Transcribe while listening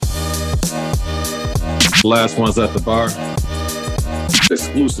Last Ones at the Bar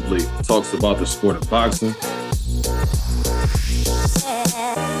exclusively talks about the sport of boxing.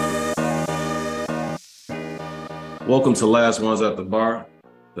 Welcome to Last Ones at the Bar,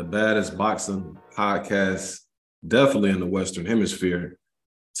 the baddest boxing podcast, definitely in the Western Hemisphere.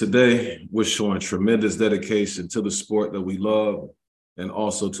 Today, we're showing tremendous dedication to the sport that we love and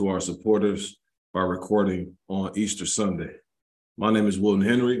also to our supporters by recording on Easter Sunday. My name is Wilton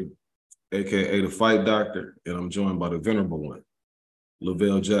Henry, a.k.a. the Fight Doctor, and I'm joined by the venerable one,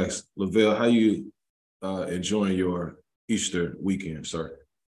 Lavelle Jackson. Lavelle, how you enjoying your Easter weekend, sir?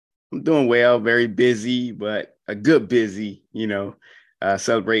 I'm doing well, very busy, but a good busy,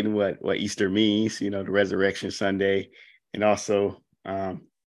 celebrating what Easter means, the Resurrection Sunday, and also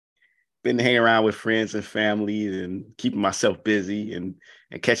been hanging around with friends and family and keeping myself busy and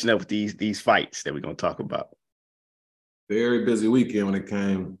catching up with these fights that we're going to talk about. Very busy weekend when it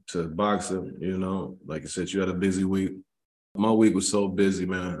came to boxing, like I said, you had a busy week. My week was so busy,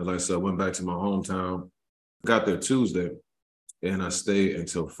 man. Like I said, I went back to my hometown, got there Tuesday, and I stayed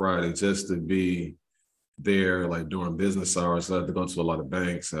until Friday just to be there, like during business hours. I had to go to a lot of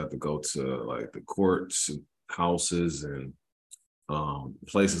banks. I had to go to like the courts and houses and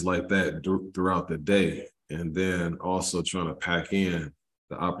places like that throughout the day. And then also trying to pack in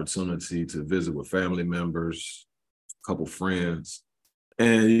the opportunity to visit with family members, a couple friends.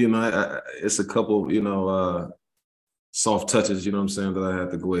 And, it's a couple, soft touches, that I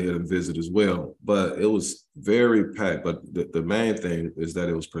had to go ahead and visit as well. But it was very packed. But the main thing is that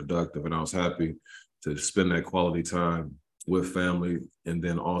it was productive, and I was happy to spend that quality time with family. And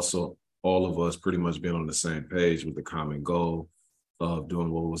then also all of us pretty much being on the same page with the common goal of doing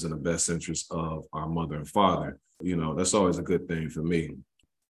what was in the best interest of our mother and father. That's always a good thing for me.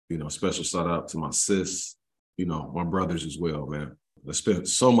 Special shout out to my sis, my brothers as well, man. I spent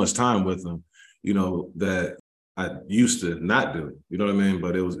so much time with them, that I used to not do, you know what I mean?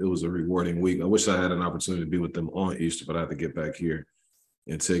 But it was a rewarding week. I wish I had an opportunity to be with them on Easter, but I had to get back here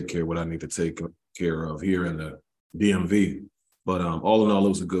and take care of what I need to take care of here in the DMV. But all in all, it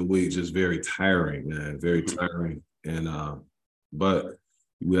was a good week, just very tiring, man, very tiring. And but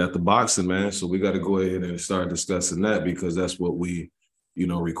we at the boxing, man, so we got to go ahead and start discussing that because that's what we,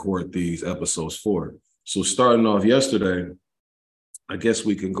 record these episodes for. So starting off yesterday, I guess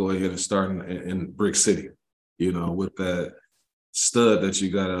we can go ahead and start in Brick City, with that stud that you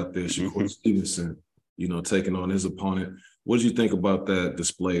got out there, Shakur Stevenson, taking on his opponent. What did you think about that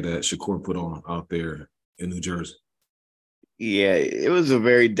display that Shakur put on out there in New Jersey? Yeah, it was a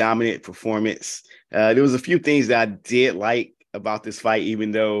very dominant performance. There was a few things that I did like about this fight,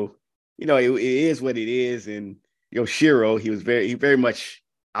 even though, it is what it is. And Yoshiro, he very much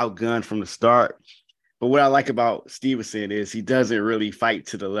outgunned from the start. But what I like about Stevenson is he doesn't really fight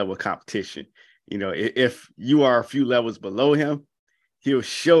to the level of competition. If you are a few levels below him, he'll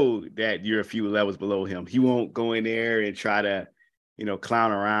show that you're a few levels below him. He won't go in there and try to,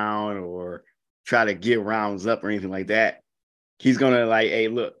 clown around or try to get rounds up or anything like that. He's going to hey,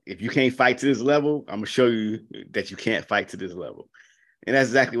 look, if you can't fight to this level, I'm going to show you that you can't fight to this level. And that's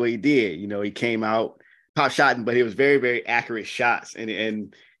exactly what he did. He came out, pop shotting, but it was very, very accurate shots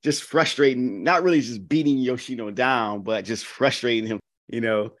and just frustrating, not really just beating Yoshino down, but just frustrating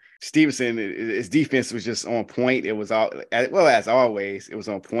him. Stevenson, his defense was just on point. It was as always, it was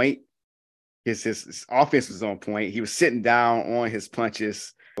on point. His offense was on point. He was sitting down on his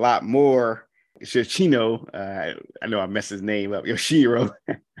punches a lot more. Yoshino, I know I messed his name up, Yoshiro.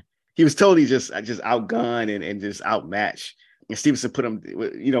 He was totally just outgunned and just outmatched. And Stevenson put him,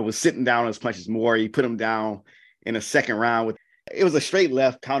 was sitting down on his punches more. He put him down in a second round. It was a straight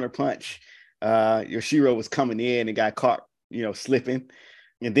left counter punch. Yoshiro was coming in and got caught, slipping.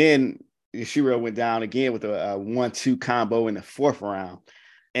 And then Yoshiro went down again with a 1-2 combo in the fourth round.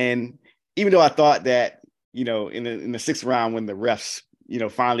 And even though I thought that, in the sixth round when the refs,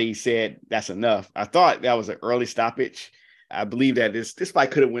 finally said that's enough, I thought that was an early stoppage. I believe that this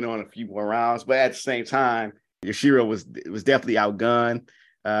fight could have went on a few more rounds, but at the same time, Yoshiro was definitely outgunned.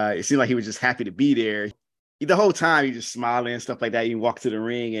 It seemed like he was just happy to be there. The whole time he just smiling and stuff like that. He walked to the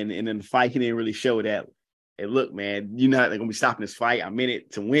ring and in the fight, he didn't really show that. Hey, look, man, you're not going to be stopping this fight. I'm in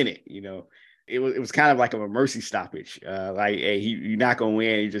it to win it. It was kind of like a mercy stoppage. Hey, you're not going to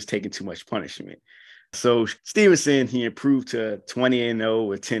win. You're just taking too much punishment. So Stevenson, he improved to 20-0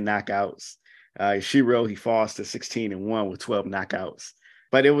 with 10 knockouts. Yoshiro, he falls to 16-1 with 12 knockouts.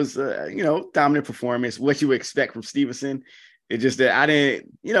 But it was, dominant performance. What you would expect from Stevenson. It's just that I didn't,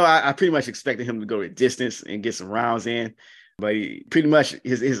 I pretty much expected him to go to distance and get some rounds in. But he pretty much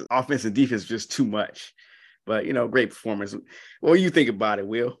his offense and defense was just too much. But, great performance. What do you think about it,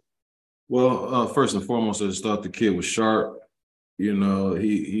 Will? Well, first and foremost, I just thought the kid was sharp. You know,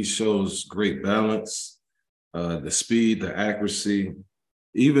 he shows great balance, the speed, the accuracy,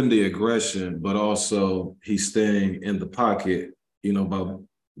 even the aggression, but also he's staying in the pocket,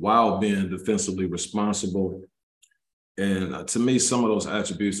 while being defensively responsible. And to me, some of those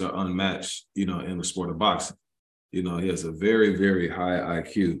attributes are unmatched, in the sport of boxing. He has a very, very high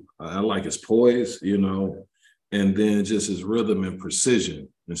IQ. I like his poise, and then just his rhythm and precision.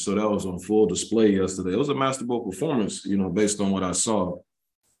 And so that was on full display yesterday. It was a masterful performance, based on what I saw.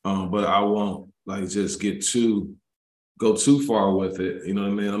 But I won't just go too far with it. You know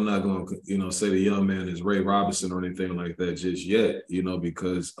what I mean? I'm not going to, say the young man is Ray Robinson or anything like that just yet,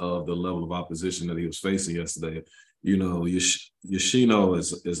 because of the level of opposition that he was facing yesterday. Yoshino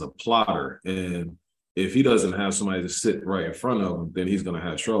is a plotter, and if he doesn't have somebody to sit right in front of him, then he's going to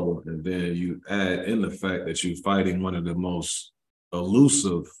have trouble. And then you add in the fact that you're fighting one of the most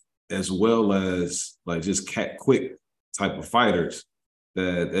elusive, as well as just cat quick type of fighters,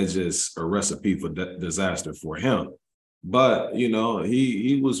 that's just a recipe for disaster for him. But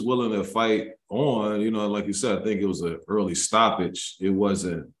he was willing to fight on. Like you said, I think it was an early stoppage. It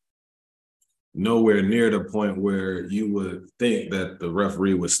wasn't nowhere near the point where you would think that the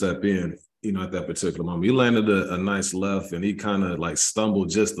referee would step in, at that particular moment. He landed a nice left, and he kind of stumbled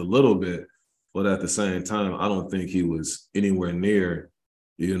just a little bit. But at the same time, I don't think he was anywhere near,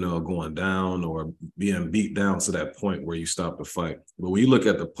 going down or being beat down to that point where you stop the fight. But when you look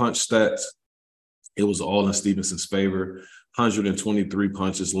at the punch stats, it was all in Stevenson's favor. 123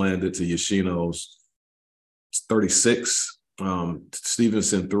 punches landed to Yoshino's 36.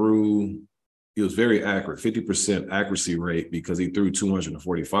 Stevenson he was very accurate, 50% accuracy rate, because he threw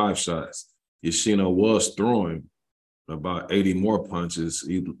 245 shots. Yoshino was throwing about 80 more punches.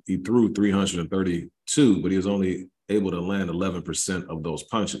 He threw 332, but he was only able to land 11% of those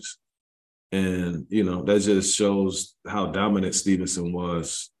punches. And, that just shows how dominant Stevenson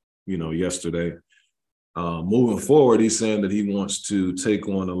was, yesterday. Moving forward, he's saying that he wants to take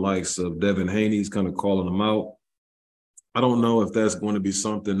on the likes of Devin Haney. He's kind of calling him out. I don't know if that's going to be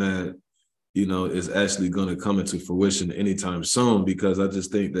something that, is actually going to come into fruition anytime soon, because I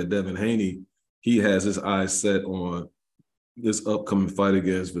just think that Devin Haney, he has his eyes set on this upcoming fight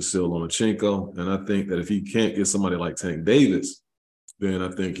against Vasyl Lomachenko. And I think that if he can't get somebody like Tank Davis, then I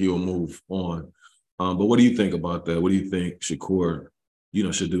think he'll move on. But what do you think about that? What do you think Shakur,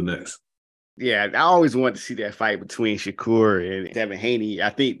 should do next? Yeah, I always wanted to see that fight between Shakur and Devin Haney. I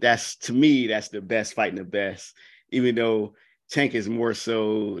think that's the best fight in the best, even though Tank is more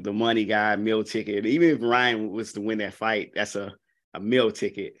so the money guy, meal ticket. Even if Ryan was to win that fight, that's a meal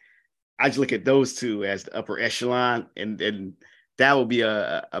ticket. I just look at those two as the upper echelon, and that would be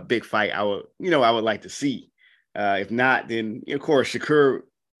a big fight I would like to see. If not, then of course Shakur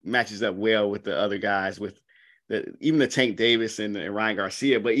matches up well with the other guys, with even the Tank Davis and Ryan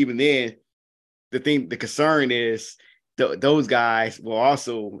Garcia. But even then, the concern is those guys will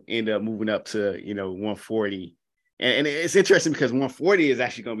also end up moving up to 140, and it's interesting because 140 is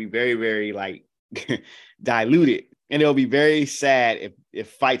actually going to be very, very diluted, and it'll be very sad if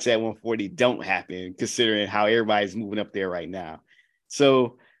fights at 140 don't happen, considering how everybody's moving up there right now.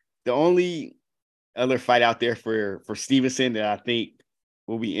 So the only other fight out there for Stevenson that I think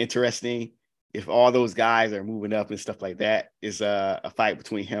will be interesting, if all those guys are moving up and stuff like that, is a fight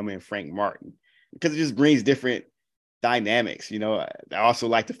between him and Frank Martin, because it just brings different dynamics. I also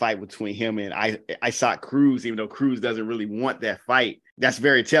like the fight between him and Isaac Cruz, even though Cruz doesn't really want that fight. That's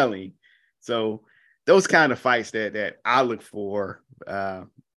very telling. So those kind of fights that I look for, that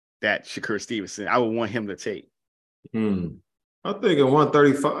Shakur Stevenson, I would want him to take. I think at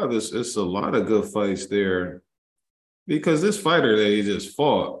 135, it's a lot of good fights there, because this fighter that he just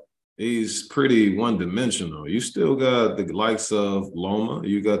fought, he's pretty one-dimensional. You still got the likes of Loma.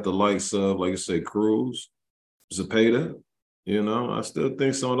 You got the likes of, like I say, Cruz, Zepeda. I still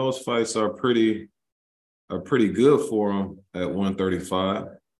think some of those fights are pretty good for him at 135.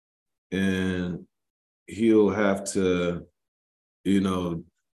 And he'll have to,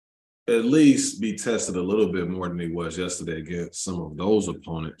 at least be tested a little bit more than he was yesterday against some of those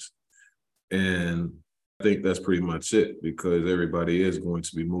opponents. And I think that's pretty much it, because everybody is going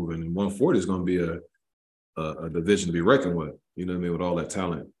to be moving. And 140 is going to be a division to be reckoned with, with all that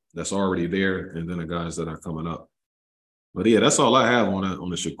talent that's already there, and then the guys that are coming up. But yeah, that's all I have on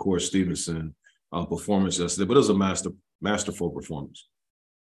the Shakur Stevenson performance yesterday. But it was a masterful performance.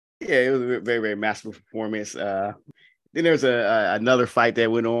 Yeah, it was a very, very masterful performance. Then there's another fight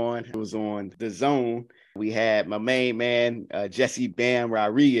that went on. It was on DAZN. We had my main man, Jesse Bam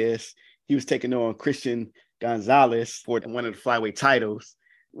Rodriguez. He was taking on Christian Gonzalez for one of the flyweight titles.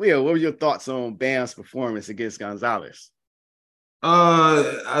 Will, what were your thoughts on Bam's performance against Gonzalez?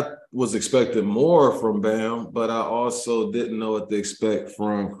 I was expecting more from Bam, but I also didn't know what to expect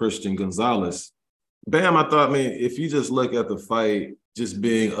from Christian Gonzalez. Bam, I thought, man, if you just look at the fight, just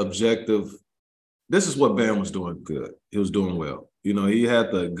being objective, this is what Bam was doing good. He was doing well. You know, he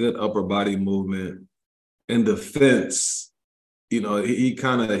had the good upper body movement in defense. You know, he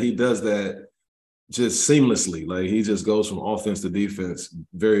kind of he does that just seamlessly. Like he just goes from offense to defense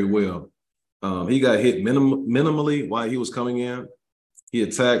very well. He got hit minimally while he was coming in. He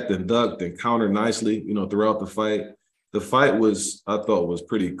attacked and ducked and countered nicely, you know, throughout the fight. The fight was, I thought, was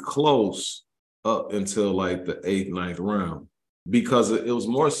pretty close up until like the 8th, 9th round, because it was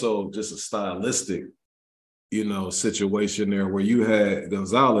more so just a stylistic, you know, situation there where you had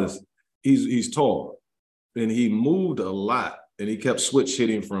Gonzalez. He's tall and he moved a lot and he kept switch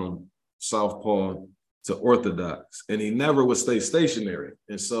hitting from southpaw to orthodox, and he never would stay stationary.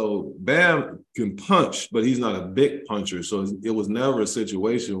 And so Bam can punch, but he's not a big puncher. So it was never a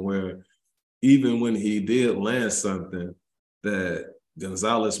situation where even when he did land something, that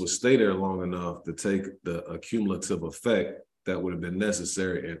Gonzalez would stay there long enough to take the accumulative effect that would have been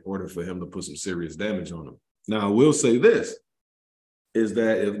necessary in order for him to put some serious damage on him. Now, I will say this, is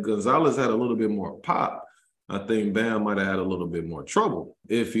that if Gonzalez had a little bit more pop, I think Bam might have had a little bit more trouble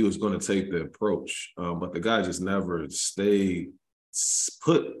if he was going to take the approach. But the guy just never stayed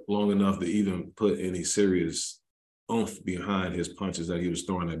put long enough to even put any serious oomph behind his punches that he was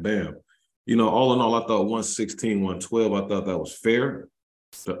throwing at Bam. You know, all in all, I thought 116, 112, I thought that was fair.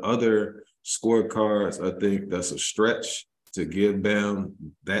 The other scorecards, I think that's a stretch to give Bam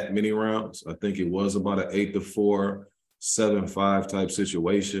that many rounds. I think it was about an 8-4, 7-5 type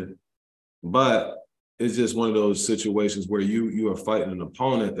situation. But it's just one of those situations where you are fighting an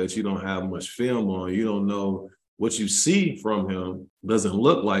opponent that you don't have much film on. You don't know what you see from him. Doesn't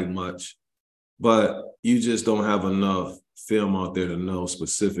look like much, but you just don't have enough film out there to know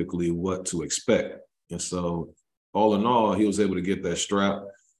specifically what to expect. And so all in all, he was able to get that strap.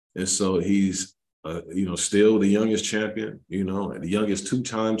 And so he's, you know, still the youngest champion, you know, and the youngest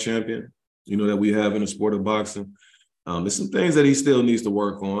two-time champion, you know, that we have in the sport of boxing. There's some things that he still needs to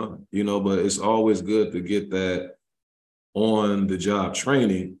work on, you know, but it's always good to get that on-the-job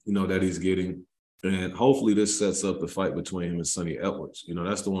training, you know, that he's getting. And hopefully this sets up the fight between him and Sonny Edwards. You know,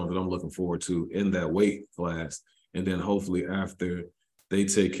 that's the one that I'm looking forward to in that weight class. And then hopefully after they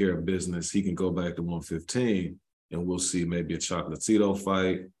take care of business, he can go back to 115 and we'll see maybe a Chocolatito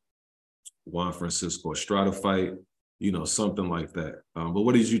fight, Juan Francisco Estrada fight, you know, something like that. But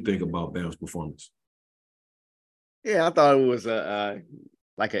what did you think about Bam's performance? Yeah, I thought it was a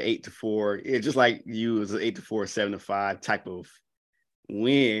like an 8-4. Yeah, just like you, it was an 8-4, 7-5 type of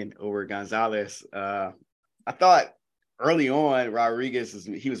win over Gonzalez. I thought early on Rodriguez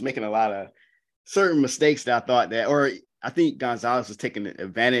he was making a lot of certain mistakes that I thought that, or I think Gonzalez was taking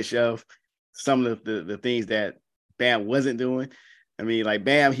advantage of some of the things that Bam wasn't doing. I mean, like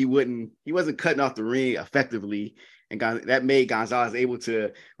Bam, he wasn't cutting off the ring effectively, and that made Gonzalez able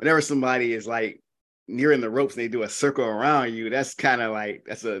to, whenever somebody is like nearing the ropes and they do a circle around you, that's kind of like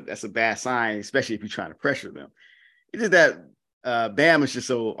that's a bad sign, especially if you're trying to pressure them. It's just that Bam is just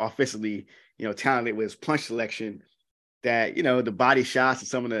so offensively, you know, talented with his punch selection that, you know, the body shots and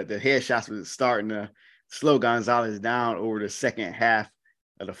some of the head shots was starting to slow Gonzalez down over the second half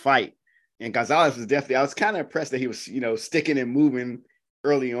of the fight. And Gonzalez was definitely, I was kind of impressed that he was, you know, sticking and moving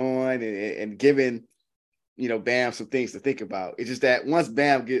early on and giving, you know, Bam some things to think about. It's just that once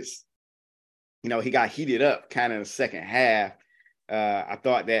Bam gets, you know, he got heated up kind of in the second half. I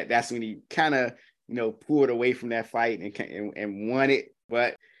thought that's when he kind of, you know, pulled away from that fight and won it.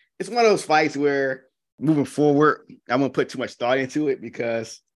 But it's one of those fights where moving forward, I won't put too much thought into it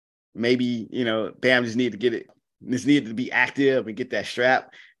because maybe, you know, Bam just needed to be active and get that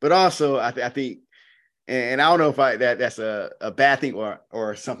strap. But also, I think, and I don't know if that's a bad thing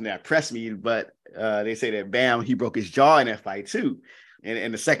or something that impressed me, but they say that Bam, he broke his jaw in that fight too. And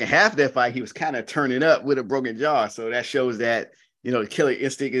in the second half of that fight, he was kind of turning up with a broken jaw. So that shows that, you know, the killer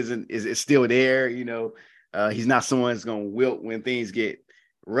instinct is still there. You know, he's not someone that's going to wilt when things get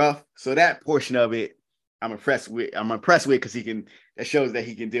rough. So that portion of it, I'm impressed with because that shows that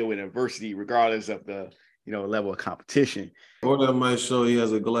he can deal with adversity regardless of the, you know, level of competition. Or that might show he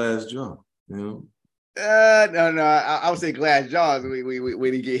has a glass jaw, you know? No, I would say glass jaws.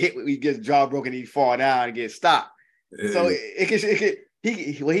 When he get hit, he gets jaw broken, he fall down and get stopped. Yeah. So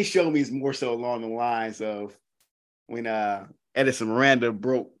what he showed me is more so along the lines of when Edison Miranda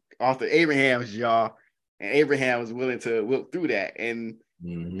broke Arthur Abraham's jaw, and Abraham was willing to whip through that. And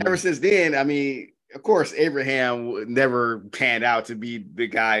ever since then, I mean, of course, Abraham never panned out to be the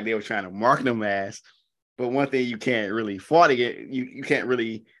guy they were trying to market him as. But one thing you can't really fault against, you can't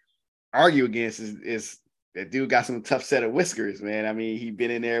really argue against is that dude got some tough set of whiskers, man. I mean, he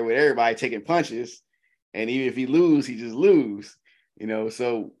been in there with everybody taking punches, and even if he lose, he just lose.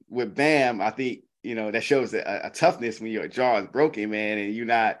 So with Bam, I think that shows a toughness when your jaw is broken, man, and you're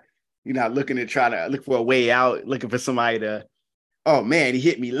not looking to try to look for a way out, looking for somebody to, oh man, he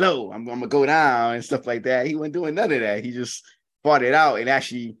hit me low, I'm gonna go down and stuff like that. He wasn't doing none of that. He just fought it out and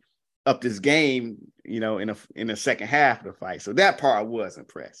actually upped his game, in the second half of the fight. So that part I was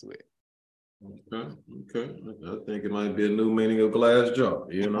impressed with. Okay. I think it might be a new meaning of glass jaw,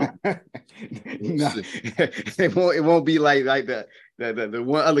 No, it won't be like the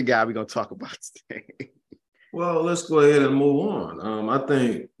one other guy we're gonna talk about today. Well, let's go ahead and move on. I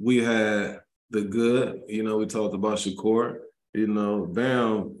think we had the good, we talked about Shakur,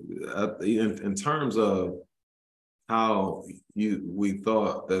 Bam, in terms of how we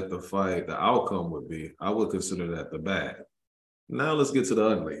thought that the outcome would be, I would consider that the bad. Now let's get to the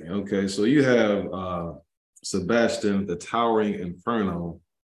ugly. Okay, so you have Sebastian, the Towering Inferno,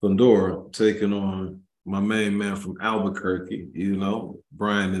 Fundora, taking on my main man from Albuquerque,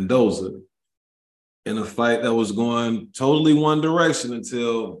 Brian Mendoza, in a fight that was going totally one direction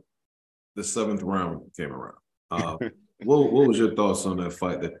until the 7th round came around. What was your thoughts on that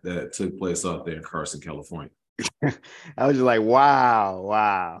fight that took place out there in Carson, California? I was just like,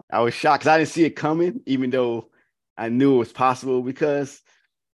 wow. I was shocked because I didn't see it coming, even though I knew it was possible, because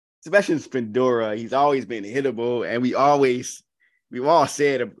Sebastian Fundora, he's always been hittable, and we've all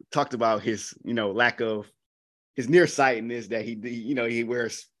talked about his, lack of his nearsightedness, that he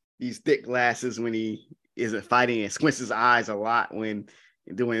wears these thick glasses when he isn't fighting and squints his eyes a lot when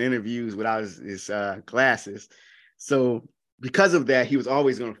doing interviews without his glasses. So because of that, he was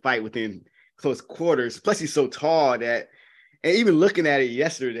always going to fight within close quarters. Plus, he's so tall and even looking at it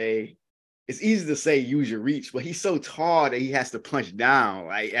yesterday, it's easy to say use your reach, but he's so tall that he has to punch down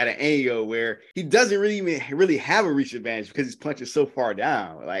like at an angle where he doesn't really have a reach advantage because he's punching so far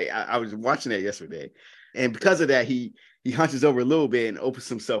down. Like I was watching that yesterday, and because of that, he hunches over a little bit and opens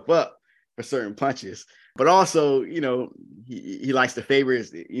himself up for certain punches. But also, he likes to favor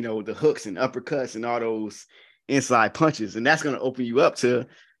the hooks and uppercuts and all those inside punches, and that's going to open you up to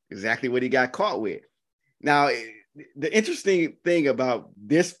exactly what he got caught with. Now, the interesting thing about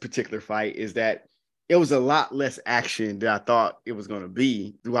this particular fight is that it was a lot less action than I thought it was going to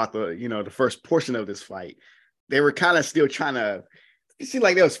be throughout the first portion of this fight. They were kind of still trying to, it seemed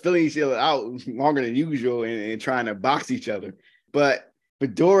like they was filling each other out longer than usual and trying to box each other. But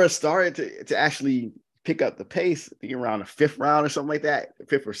Fundora started to actually pick up the pace, I think around the 5th round or something like that,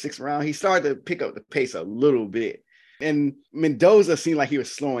 5th or 6th round. He started to pick up the pace a little bit. And Mendoza seemed like he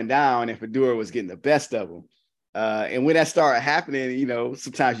was slowing down and Fundora was getting the best of him. And when that started happening,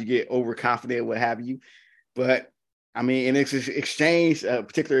 sometimes you get overconfident, what have you. But I mean, in this exchange, a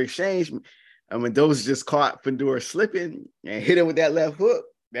particular exchange, Mendoza just caught Fundora slipping and hit him with that left hook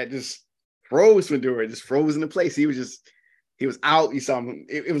that just froze Fundora, just froze into place. He was out. You saw him.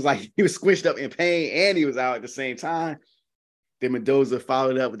 It was like he was squished up in pain and he was out at the same time. Then Mendoza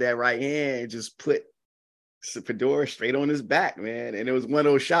followed up with that right hand and just put Fundora straight on his back, man. And it was one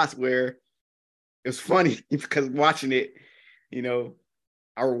of those shots where it was funny because watching it,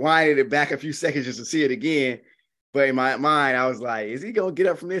 I rewinded it back a few seconds just to see it again. But in my mind, I was like, is he going to get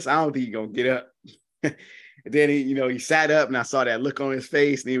up from this? I don't think he's going to get up. And then he sat up and I saw that look on his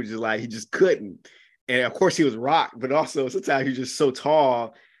face and he was just like, he just couldn't. And of course he was rocked, but also sometimes he's just so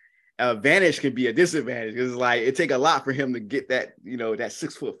tall. Advantage can be a disadvantage because it's like it take a lot for him to get that, that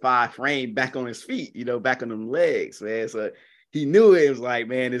 6'5" frame back on his feet, back on them legs, man. So he knew it was like,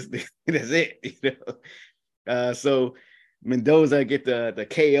 man, that's it, So Mendoza get the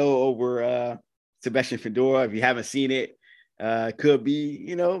KO over Sebastian Fundora. If you haven't seen it, could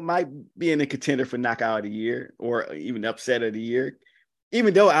be, might be in a contender for knockout of the year or even upset of the year.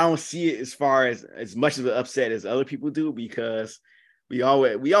 Even though I don't see it as far as much of an upset as other people do, because we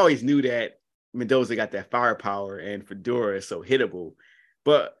always knew that Mendoza got that firepower and Fundora is so hittable.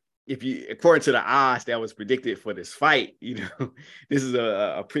 But according to the odds that was predicted for this fight, this is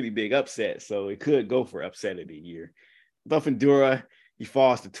a pretty big upset. So it could go for upset of the year. But Fundora, he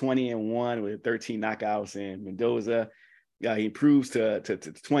falls to 20-1 with 13 knockouts, and Mendoza, he improves to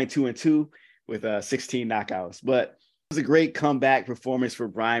 22-2 with 16 knockouts. But it was a great comeback performance for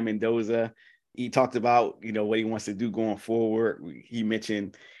Brian Mendoza. He talked about, what he wants to do going forward. He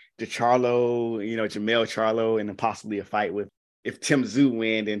mentioned Jamel Charlo, and then possibly a fight with, if Tim Tszyu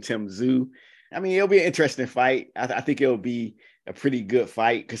win, then Tim Tszyu. I mean, it'll be an interesting fight. I think it'll be a pretty good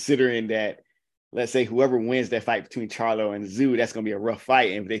fight, considering that let's say whoever wins that fight between Charlo and Tszyu, that's going to be a rough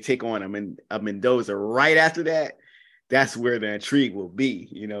fight. And if they take on a Mendoza right after that, that's where the intrigue will be,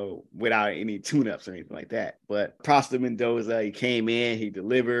 without any tune-ups or anything like that. But props to Mendoza. He came in, he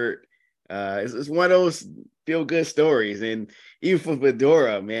delivered. It's one of those feel-good stories. And even for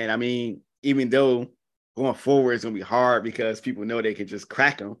Fedora, man, I mean, even though going forward it's going to be hard because people know they can just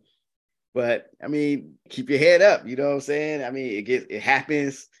crack him. But, I mean, keep your head up, you know what I'm saying? I mean, it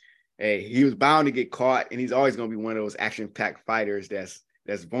happens. Hey, he was bound to get caught, and he's always going to be one of those action-packed fighters that's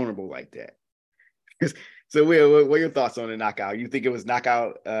vulnerable like that. So, Will, what are your thoughts on the knockout? You think it was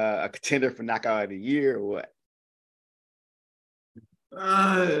knockout a contender for knockout of the year or what?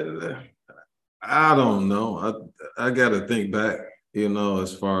 I don't know. I got to think back,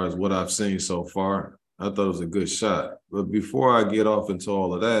 as far as what I've seen so far. I thought it was a good shot. But before I get off into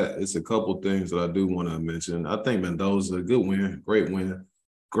all of that, it's a couple things that I do want to mention. I think Mendoza, a good win, great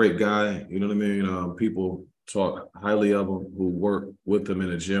guy. You know what I mean? People talk highly of him who work with him in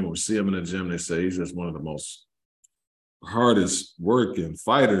the gym or see him in the gym. They say he's just one of the most hardest working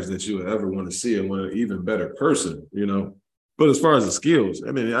fighters that you would ever want to see, and one even better person, But as far as the skills,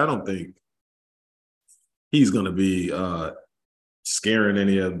 I mean, I don't think he's going to be scaring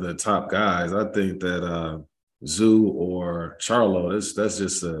any of the top guys. I think that Tszyu or Charlo, that's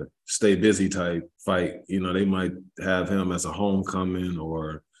just a stay busy type fight. They might have him as a homecoming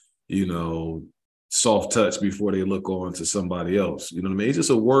or, soft touch before they look on to somebody else. You know what I mean? He's just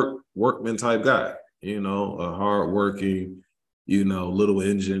a workman type guy, a hardworking, little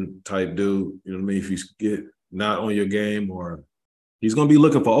engine type dude. You know what I mean? If you get not on your game, or he's going to be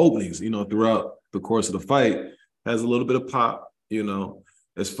looking for openings, throughout the course of the fight, has a little bit of pop,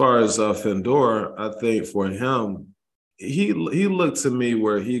 As far as Fedor, I think for him, he looked to me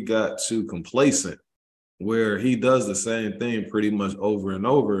where he got too complacent, where he does the same thing pretty much over and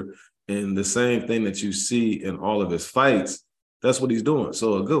over. And the same thing that you see in all of his fights, that's what he's doing.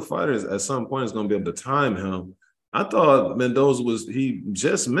 So a good fighter at some point is going to be able to time him. I thought Mendoza he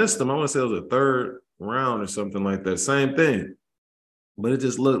just missed him. I want to say it was a third round or something like that. Same thing. But it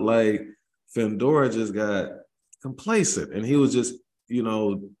just looked like Fedor just got complacent. And he was just,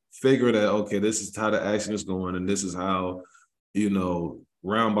 figuring that, okay, this is how the action is going. And this is how,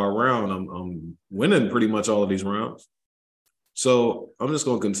 round by round, I'm winning pretty much all of these rounds. So I'm just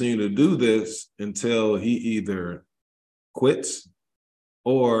going to continue to do this until he either quits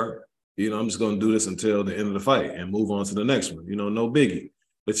or, I'm just going to do this until the end of the fight and move on to the next one. No biggie.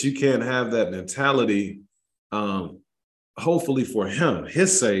 But you can't have that mentality. Hopefully for him,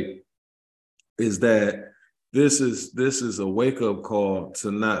 his sake is that this is a wake-up call to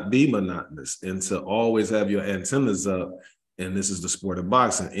not be monotonous and to always have your antennas up. And this is the sport of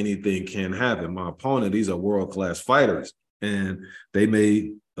boxing. Anything can happen. My opponent, these are world-class fighters. And they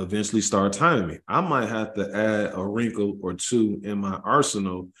may eventually start timing me. I might have to add a wrinkle or two in my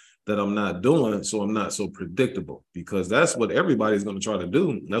arsenal that I'm not doing, so I'm not so predictable, because that's what everybody's going to try to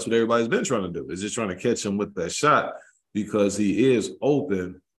do. That's what everybody's been trying to do, is just trying to catch him with that shot, because he is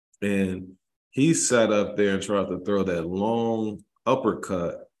open, and he sat up there and tried to throw that long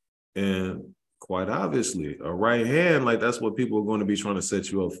uppercut, and quite obviously a right hand, like that's what people are going to be trying to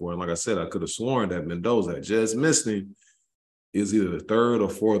set you up for. And like I said, I could have sworn that Mendoza just missed him. Is either the third or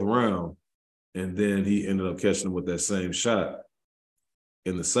fourth round, and then he ended up catching him with that same shot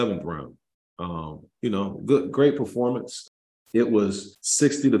in the seventh round. Great performance. It was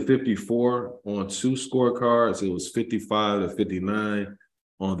 60-54 on two scorecards. It was 55-59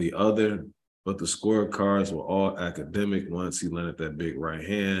 on the other, but the scorecards were all academic once he landed that big right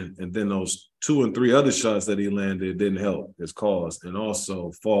hand. And then those 2 and 3 other shots that he landed didn't help his cause, and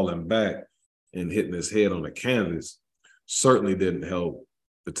also falling back and hitting his head on the canvas certainly didn't help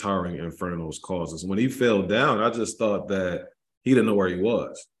the Towering Inferno's causes. When he fell down, I just thought that he didn't know where he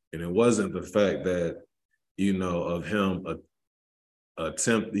was. And it wasn't the fact that, of him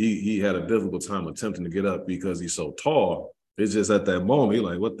he had a difficult time attempting to get up because he's so tall. It's just at that moment, he's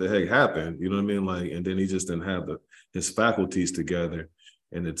like, what the heck happened? You know what I mean? Like, and then he just didn't have his faculties together.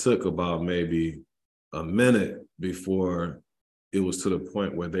 And it took about maybe a minute before it was to the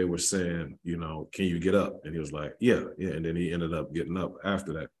point where they were saying, can you get up? And he was like, yeah. And then he ended up getting up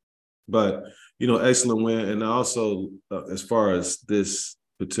after that. But, excellent win. And also, as far as this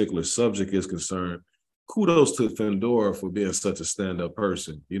particular subject is concerned, kudos to Fedor for being such a stand-up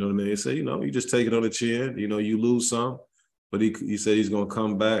person. You know what I mean? He said, you just take it on the chin. You lose some, but he said he's going to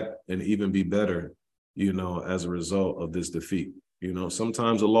come back and even be better, as a result of this defeat.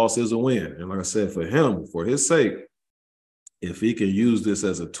 Sometimes a loss is a win. And like I said, for him, for his sake, if he can use this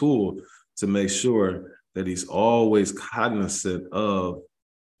as a tool to make sure that he's always cognizant of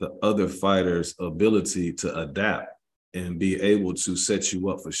the other fighter's ability to adapt and be able to set you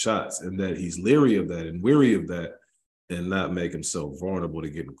up for shots, and that he's leery of that and weary of that and not make himself vulnerable to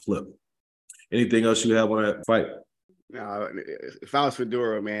getting clipped. Anything else you have on that fight? No, if I was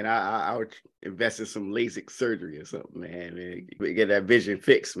Fedora, man, I would invest in some LASIK surgery or something, man. Get that vision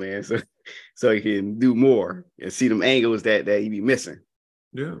fixed, man, so he can do more and see them angles that he be missing.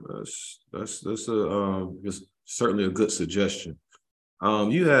 Yeah, that's certainly a good suggestion.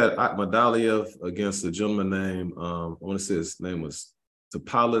 You had Akhmadaliev against a gentleman named I want to say his name was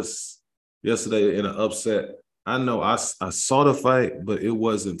Topalis yesterday in an upset. I know I saw the fight, but it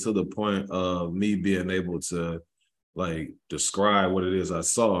wasn't to the point of me being able to like describe what it is I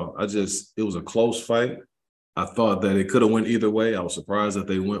saw. It was a close fight. I thought that it could have went either way. I was surprised that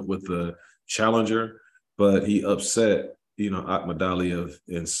they went with the challenger, but he upset, Akhmadaliev.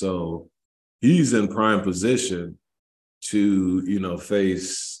 And so he's in prime position to,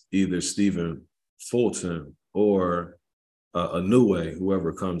 face either Stephen Fulton or Inoue,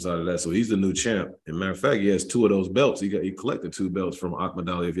 whoever comes out of that. So he's the new champ. As a matter of fact, he has 2 of those belts. He collected 2 belts from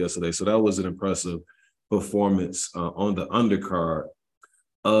Akhmadaliev yesterday. So that was an impressive performance on the undercard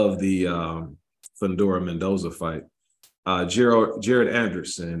of the Fundora Mendoza fight. Jared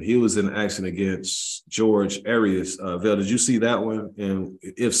Anderson, he was in action against George Arias. Vel, did you see that one? And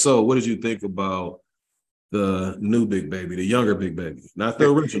if so, what did you think about the new Big Baby, the younger Big Baby, not the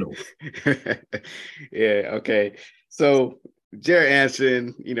original? Yeah, okay. So Jared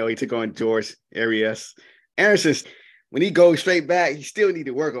Anderson, he took on George Arias. Anderson, when he goes straight back, he still need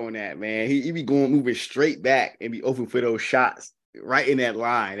to work on that, man. He be moving straight back and be open for those shots right in that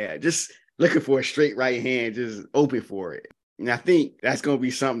line. Just looking for a straight right hand, just open for it. And I think that's going to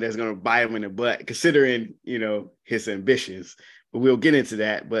be something that's going to bite him in the butt, considering, his ambitions. But we'll get into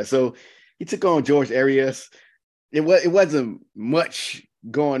that. But so he took on George Arias. It wasn't much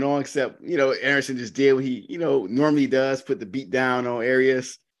going on except, Anderson just did what he, normally does, put the beat down on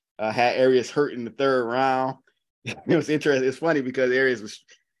Arias, had Arias hurt in the 3rd round. It was interesting. It's funny because Arias was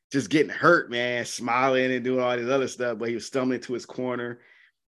just getting hurt, man, smiling and doing all this other stuff, but he was stumbling to his corner.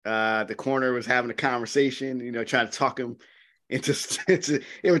 The corner was having a conversation, trying to talk him into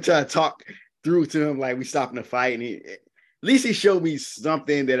they were trying to talk through to him like we stopping the fight. And at least he showed me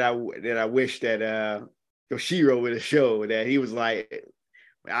something that I wish that Yoshiro would have showed, that he was like,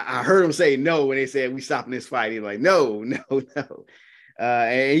 I heard him say no when they said we stopping this fight. He was like, no.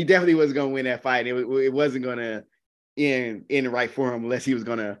 And he definitely wasn't going to win that fight. It wasn't going to end right for him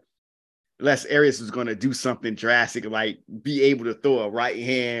unless Arias was going to do something drastic, like be able to throw a right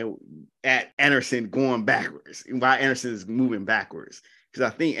hand at Anderson going backwards while Anderson is moving backwards.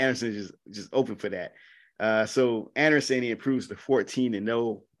 Because I think Anderson is just open for that. So Anderson, he improves to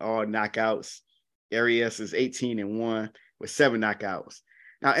 14-0, all knockouts. Arias is 18-1 with 7 knockouts.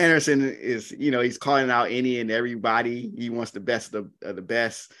 Now Anderson is, he's calling out any and everybody. He wants the best of the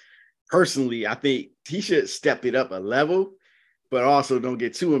best. Personally, I think he should step it up a level, but also don't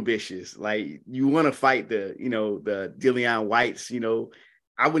get too ambitious. Like, you want to fight the Dillian Whites,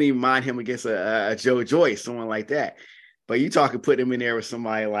 I wouldn't even mind him against a Joe Joyce, someone like that. But you talking put him in there with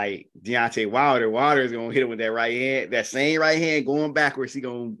somebody like Deontay Wilder. Wilder is going to hit him with that right hand, that same right hand going backwards. He's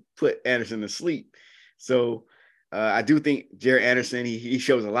going to put Anderson to sleep. So I do think Jared Anderson, he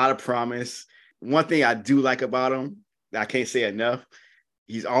shows a lot of promise. One thing I do like about him, I can't say enough,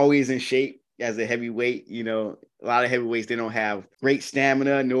 he's always in shape as a heavyweight. A lot of heavyweights, they don't have great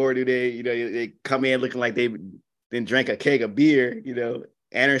stamina, nor do they, they come in looking like they then drank a keg of beer.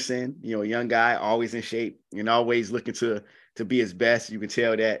 Anderson, a young guy, always in shape and always looking to be his best. You can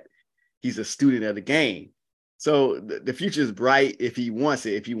tell that he's a student of the game. So the future is bright if he wants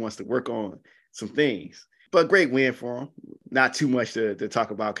it, if he wants to work on some things. But great win for him. Not too much to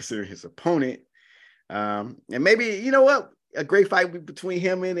talk about considering his opponent. And maybe, you know what? A great fight between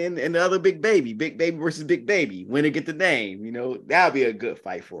him and the other Big Baby versus Big Baby. Winner get the name, that'll be a good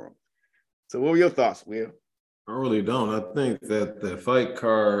fight for him. So what were your thoughts, Will? I really don't. I think that the fight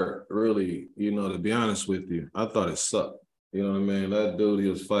card really, to be honest with you, I thought it sucked. You know what I mean? That dude he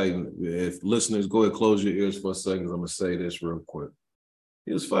was fighting. If listeners, go ahead, close your ears for a second. I'm going to say this real quick.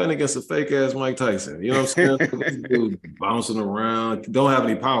 He was fighting against a fake-ass Mike Tyson. You know what I'm saying? Dude bouncing around. Don't have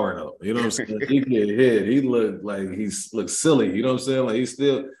any power, though. You know what I'm saying? He get hit. He looked like looked silly. You know what I'm saying? Like,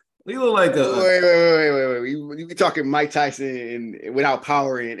 he looked like a... Wait. You be talking Mike Tyson without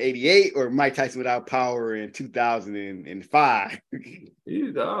power in 88 or Mike Tyson without power in 2005?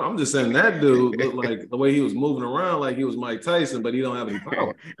 I'm just saying that dude looked like the way he was moving around like he was Mike Tyson, but he don't have any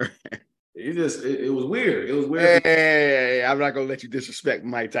power. It was weird. It was weird. Hey, I'm not gonna let you disrespect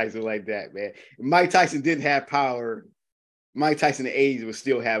Mike Tyson like that, man. Mike Tyson didn't have power Mike Tyson the 80s would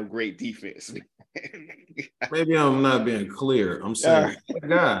still have great defense. Maybe I'm not being clear. I'm saying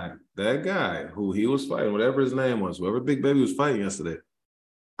that guy who he was fighting, whatever his name was, whoever Big Baby was fighting yesterday,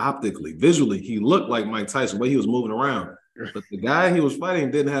 optically, visually, he looked like Mike Tyson, the way he was moving around. But the guy he was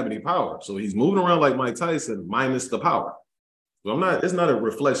fighting didn't have any power. So he's moving around like Mike Tyson minus the power. So it's not a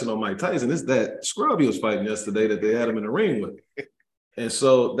reflection on Mike Tyson. It's that scrub he was fighting yesterday that they had him in the ring with. And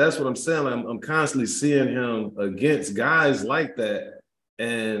so that's what I'm saying. I'm constantly seeing him against guys like that.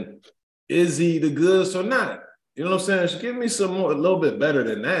 And is he the goods or not? You know what I'm saying? Give me some more, a little bit better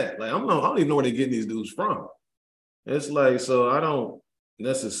than that. Like, I don't even know where they're getting these dudes from. It's like, so I don't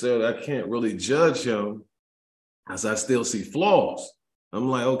necessarily, I can't really judge him as I still see flaws. I'm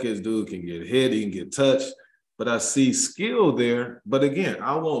like, okay, this dude can get hit, he can get touched, but I see skill there. But again,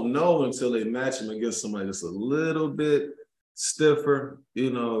 I won't know until they match him against somebody that's a little bit stiffer.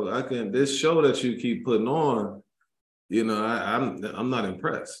 You know, this show that you keep putting on, you know, I'm not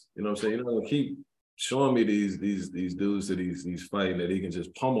impressed. You know what I'm saying? You know, keep showing me these dudes that he's fighting that he can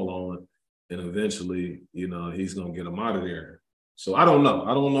just pummel on, and eventually, you know, he's gonna get him out of there. So I don't know.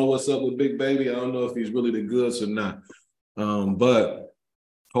 I don't know what's up with Big Baby. I don't know if he's really the goods or not. But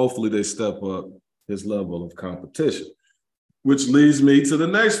hopefully they step up his level of competition, which leads me to the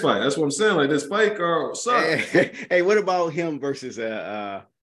next fight. That's what I'm saying. Like, this fight card sucks. Hey, what about him versus a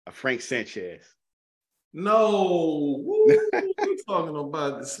Frank Sanchez? No, what you talking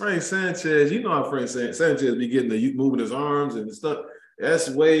about? This Frank Sanchez. You know how Frank Sanchez be getting moving his arms and stuff. That's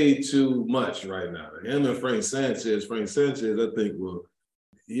way too much right now. Him and Frank Sanchez, I think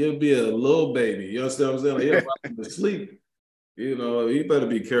he'll be a little baby. You understand what I'm saying? Like, he'll probably sleep. You know, he better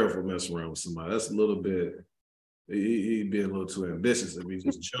be careful messing around with somebody. That's a little bit, he'd be a little too ambitious if he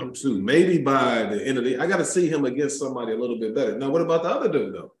just jumped too. Maybe by the end of I got to see him against somebody a little bit better. Now, what about the other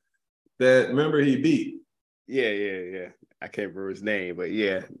dude, though? That, remember, he beat? Yeah. I can't remember his name, but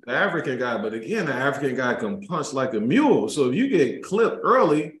yeah. The African guy, but again, the African guy can punch like a mule. So if you get clipped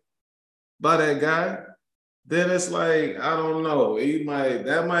early by that guy, then it's like, I don't know.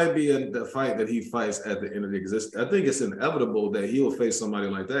 That might be the fight that he fights at the end of the existence. I think it's inevitable that he'll face somebody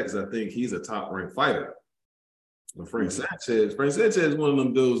like that because I think he's a top-ranked fighter. But Frank Sanchez is one of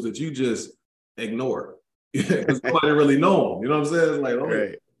them dudes that you just ignore because nobody really know him. You know what I'm saying? It's like,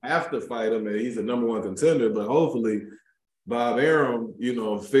 right. Have to fight him, and he's the number one contender. But hopefully, Bob Arum, you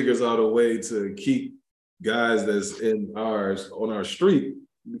know, figures out a way to keep guys that's on our street,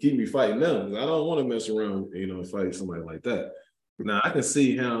 keep me fighting them. I don't want to mess around, you know, fight somebody like that. Now, I can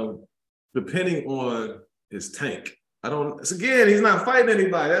see him, depending on his tank. Again, he's not fighting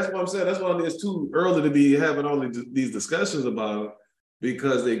anybody. That's what I'm saying. That's why it's too early to be having all these discussions about him,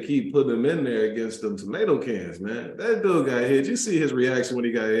 because they keep putting him in there against them tomato cans, man. That dude got hit. You see his reaction when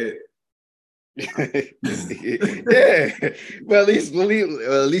he got hit. Yeah. Well, at least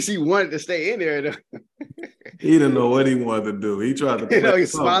he wanted to stay in there, though. He didn't know what he wanted to do. He tried to. You know,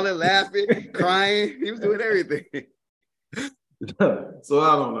 he's smiling, laughing, crying. He was doing everything. So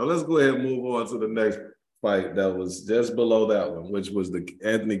I don't know. Let's go ahead and move on to the next fight that was just below that one, which was the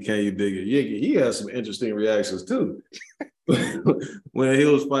Anthony Can You Dig It Yiggy. He had some interesting reactions too. When he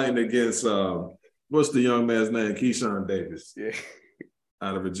was fighting against what's the young man's name? Keyshawn Davis. Yeah.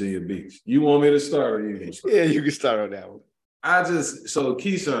 Out of Virginia Beach. You want me to start or you can start? Yeah, you can start on that one. So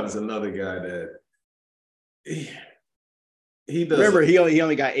Keyshawn is another guy that he does. Remember, he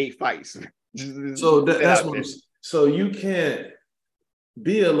only got 8 fights. So that's what so you can't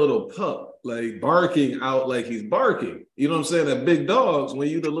be a little pup, like barking out like he's barking. You know what I'm saying? That big dogs when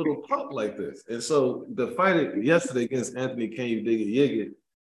you the little pup like this. And so the fight yesterday against Anthony Can You Dig It Yigit,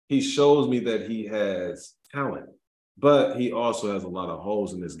 he shows me that he has talent, but he also has a lot of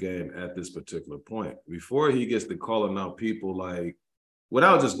holes in this game at this particular point. Before he gets to calling out people, like,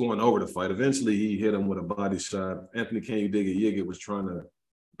 without just going over the fight, eventually he hit him with a body shot. Anthony Can You Dig It Yigit was trying to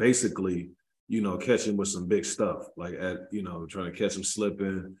basically, you know, catch him with some big stuff, like trying to catch him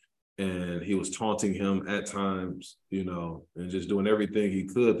slipping. And he was taunting him at times, you know, and just doing everything he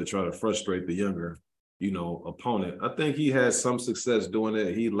could to try to frustrate the younger, you know, opponent. I think he had some success doing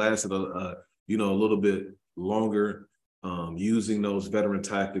it. He lasted a little bit longer using those veteran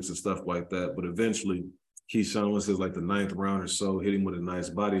tactics and stuff like that. But eventually, Keyshawn was like the 9th round or so, hit him with a nice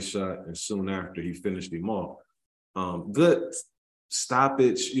body shot. And soon after, he finished him off. Good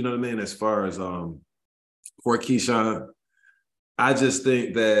stoppage, you know what I mean, as far as for Keyshawn. I just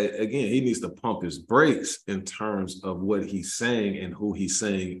think that, again, he needs to pump his brakes in terms of what he's saying and who he's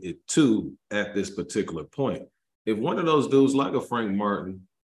saying it to at this particular point. If one of those dudes like a Frank Martin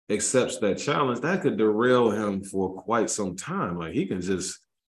accepts that challenge, that could derail him for quite some time. Like, he can just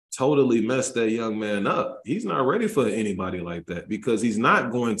totally messed that young man up. He's not ready for anybody like that because he's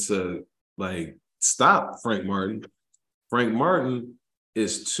not going to like stop Frank Martin. Frank Martin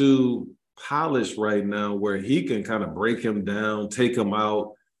is too polished right now where he can kind of break him down, take him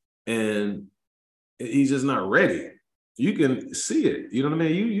out, and he's just not ready. You can see it. You know what I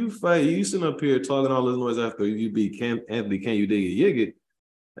mean? You fight, you sitting up here talking all this noise after you beat Anthony, can you dig it?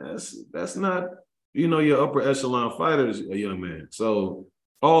 Yiggit? That's not, your upper echelon fighter is a young man. So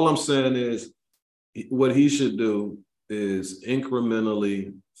all I'm saying is what he should do is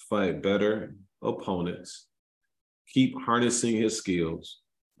incrementally fight better opponents, keep harnessing his skills,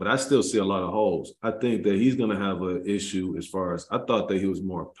 but I still see a lot of holes. I think that he's going to have an issue as far as I thought that he was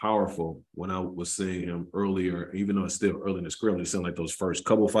more powerful when I was seeing him earlier, even though it's still early in the scrimmage, it seemed like those first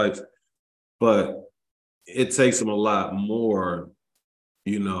couple fights. But it takes him a lot more,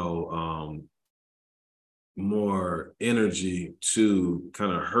 more energy to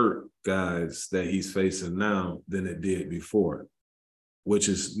kind of hurt guys that he's facing now than it did before, which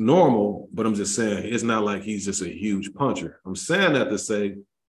is normal, but I'm just saying it's not like he's just a huge puncher. I'm saying that to say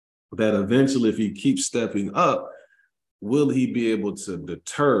that eventually if he keeps stepping up, will he be able to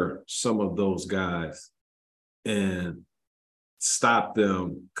deter some of those guys and stop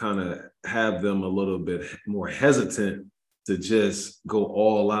them, kind of have them a little bit more hesitant to just go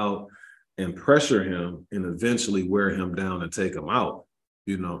all out and pressure him and eventually wear him down and take him out?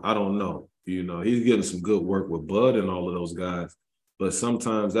 I don't know. He's getting some good work with Bud and all of those guys. But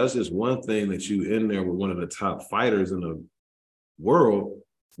sometimes that's just one thing that you in there with one of the top fighters in the world,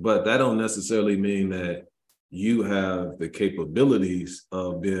 but that don't necessarily mean that you have the capabilities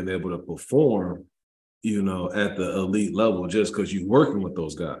of being able to perform, at the elite level just because you're working with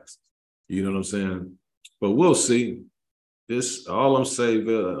those guys. You know what I'm saying? But we'll see. All I'm saying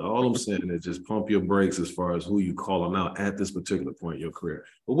is just pump your brakes as far as who you calling out at this particular point in your career.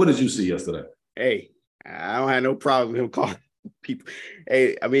 But what did you see yesterday? Hey, I don't have no problem with him calling people.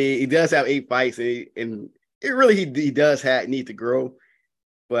 Hey, I mean, he does have 8 fights, and it really he does need to grow,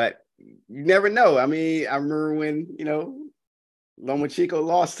 but you never know. I mean, I remember when Lomachenko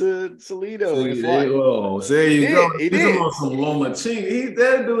lost to Salido. There you go. He's on some Lomachenko.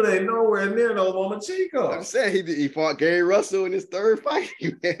 That dude ain't nowhere near no Lomachenko. I'm saying he fought Gary Russell in his 3rd fight.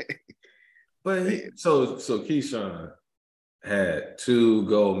 But so Keyshawn had 2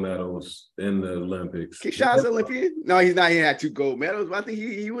 gold medals in the Olympics. Keyshawn's Olympian? No, he's not. He had 2 gold medals, but I think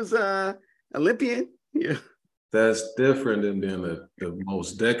he was Olympian. Yeah. That's different than being the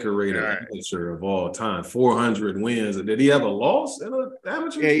most decorated amateur of all time. 400 wins. Did he have a loss in an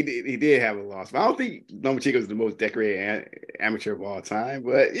amateur? Yeah, he did have a loss. But I don't think Lomachenko is the most decorated amateur of all time.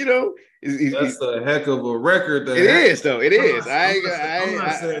 But that's a heck of a record. It is, though. It is.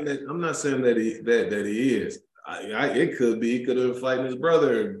 I'm not saying that he is. It could be. He could have been fighting his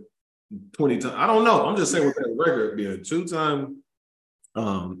brother 20 times. I don't know. I'm just saying with that record being a 2-time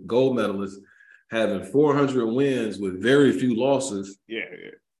gold medalist, having 400 wins with very few losses. Yeah.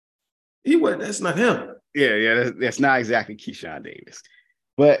 That's not him. Yeah. That's not exactly Keyshawn Davis.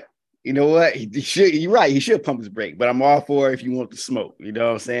 But you know what? You're right. He should pump his brake. But I'm all for if you want to smoke. You know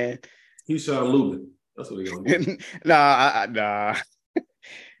what I'm saying? Keyshawn Lubin. That's what he's going to do. Nah.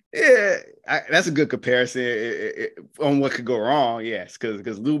 Yeah, that's a good comparison on what could go wrong. Yes,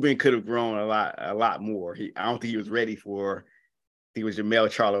 because Lubin could have grown a lot more. I don't think he was ready for. He was Jermell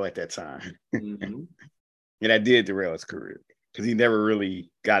Charlo at that time. Mm-hmm. And that did derail his career because he never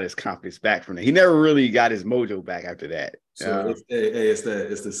really got his confidence back from that. He never really got his mojo back after that. So it's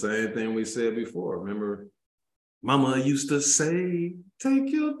the same thing we said before. Remember, Mama used to say,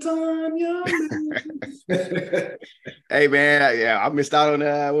 "Take your time, young man." Hey man, I missed out on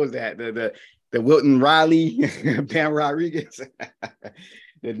what was that? The Wilton Riley, Bam Rodriguez,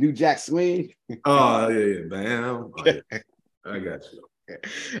 the New Jack Swing. Oh yeah, Bam. Oh, yeah. I got you.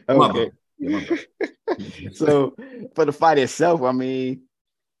 Okay. So for the fight itself, I mean,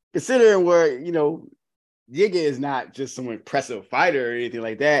 considering where Yiga is not just some impressive fighter or anything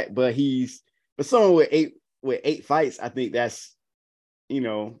like that, but someone with eight fights, I think that's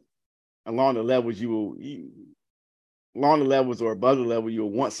along the levels or above the level you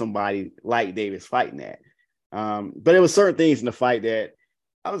will want somebody like Davis fighting at. But there were certain things in the fight that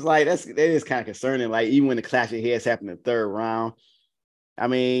I was like, that is kind of concerning. Like even when the clash of heads happened in the 3rd round, I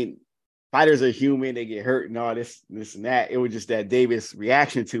mean, fighters are human; they get hurt and all this and that. It was just that Davis'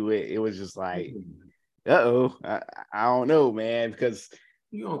 reaction to it. It was just like, I don't know, man, because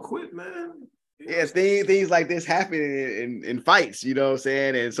you gonna quit, man. Yeah, things like this happen in fights. You know what I'm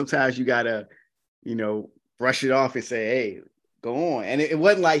saying? And sometimes you gotta, brush it off and say, "Hey, go on." And it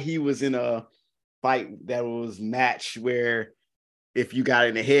wasn't like he was in a fight that was matched where if you got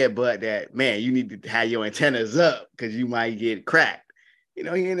in the headbutt that, man, you need to have your antennas up because you might get cracked. You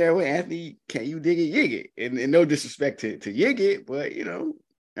know, he in there with Anthony, can you dig it, yig it? And no disrespect to yig it, but, you know,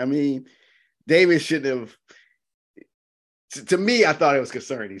 I mean, Davis should have, to me, I thought it was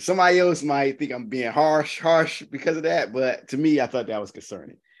concerning. Somebody else might think I'm being harsh because of that, but to me, I thought that was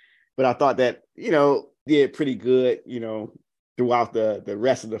concerning. But I thought that, you know, did pretty good, you know, throughout the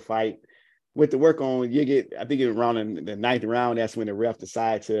rest of the fight. With the work on Yigit, I think it was around in the 9th round, that's when the ref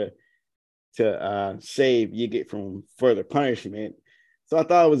decided to save Yigit from further punishment. So I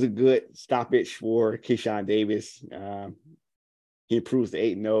thought it was a good stoppage for Keyshawn Davis. He improves to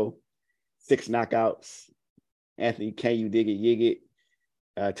 8-0, 6 knockouts. Anthony, can you dig it, Yigit,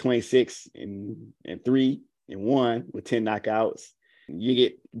 26-3-1 with 10 knockouts.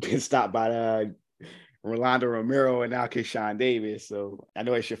 Yigit been stopped by Rolando Romero and now Keyshawn Davis. So I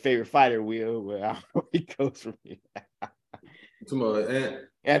know it's your favorite fighter, Will, but I don't know where he goes from here. Come on,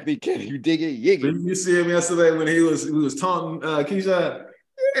 Anthony, can you dig it? Yig it. You see him yesterday when he was taunting Keyshawn?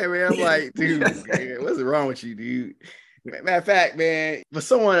 Yeah, man. I'm like, dude, man, what's wrong with you, dude? Matter of fact, man, for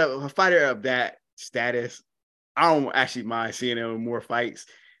someone, a fighter of that status, I don't actually mind seeing him in more fights.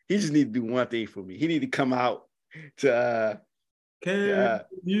 He just need to do one thing for me. He need to come out to Can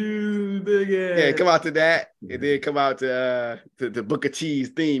you dig it? Yeah, come out to that, and then come out to the Booker T's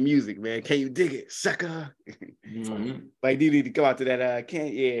theme music, man. Can you dig it, sucker? Mm-hmm. Like, you need to come out to that.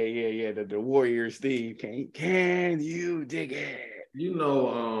 The Warriors theme. Can you dig it? You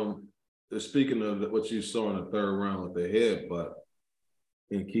know, speaking of what you saw in the 3rd round with the headbutt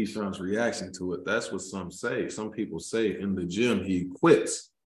and Keyshawn's reaction to it, that's what some say. Some people say in the gym he quits.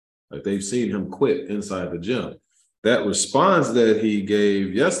 Like they've seen him quit inside the gym. That response that he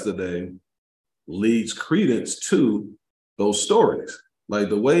gave yesterday leads credence to those stories. Like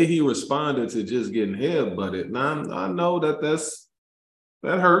the way he responded to just getting headbutted. Now, I know that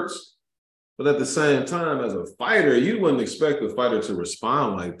hurts, but at the same time, as a fighter, you wouldn't expect a fighter to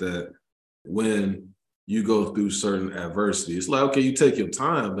respond like that when you go through certain adversity. It's like, okay, you take your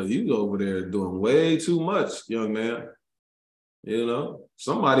time, but you go over there doing way too much, young man. You know,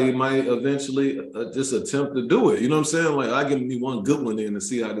 somebody might eventually just attempt to do it. You know what I'm saying? Like, I give me one good one in to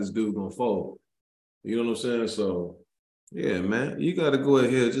see how this dude gonna fold. You know what I'm saying? So, yeah, man, you got to go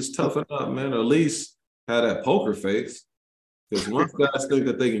ahead, just toughen up, man, or at least have that poker face. Because once guys think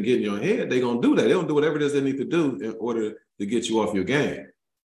that they can get in your head, they're gonna do that. They're gonna do whatever it is they need to do in order to get you off your game.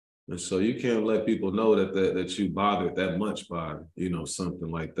 And so you can't let people know that you bothered that much by, you know,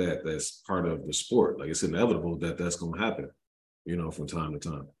 something like that. That's part of the sport. Like, it's inevitable that that's gonna happen, you know, from time to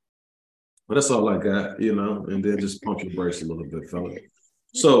time. But that's all I got, you know, and then just pump your brakes a little bit, fella.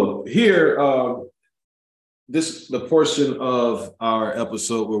 So here, the portion of our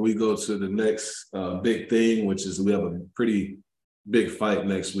episode where we go to the next big thing, which is we have a pretty big fight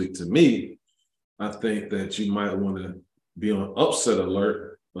next week. To me, I think that you might want to be on upset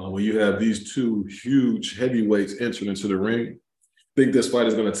alert when you have these two huge heavyweights entering into the ring. I think this fight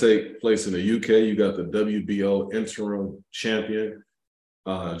is going to take place in the UK. You got the WBO interim champion,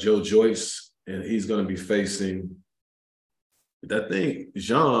 Joe Joyce, and he's going to be facing, I think,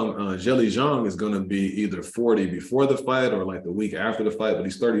 Jelly Zhang is going to be either 40 before the fight or like the week after the fight, but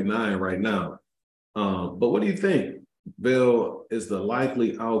he's 39 right now. But what do you think, Bill, is the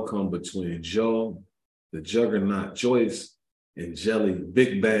likely outcome between Joe, the Juggernaut Joyce, and Jelly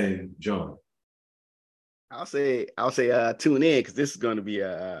Big Bang Zhang? I'll say tune in because this is going to be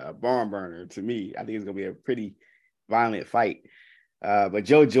a barn burner to me. I think it's going to be a pretty violent fight. But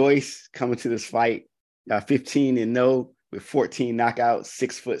Joe Joyce coming to this fight 15-0 with 14 knockouts,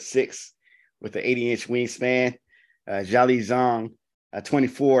 6'6", with an 80-inch wingspan. Zhali Zhang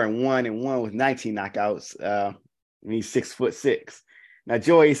 24-1 with 19 knockouts. And he's 6'6". Now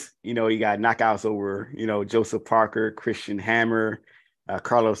Joyce, you know, he got knockouts over, you know, Joseph Parker, Christian Hammer,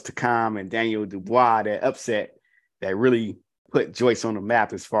 Carlos Takam, and Daniel Dubois. That upset that really put Joyce on the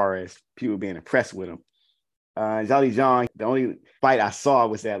map as far as people being impressed with him. Zhali Zhang, the only fight I saw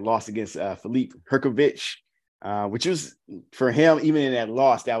was that loss against Philippe Herkovich, which was, for him, even in that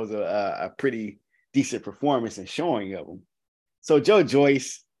loss, that was a pretty decent performance and showing of him. So Joe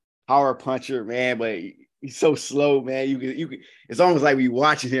Joyce, power puncher, man, but he's so slow, man. You can. It's almost like we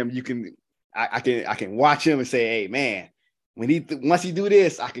watching him. I can watch him and say, hey, man, when once he do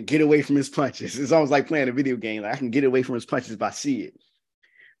this, I can get away from his punches. It's almost like playing a video game. Like, I can get away from his punches if I see it.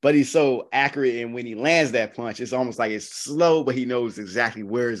 But he's so accurate, and when he lands that punch, it's almost like it's slow, but he knows exactly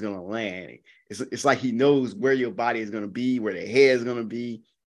where it's going to land. It's like he knows where your body is going to be, where the head is going to be,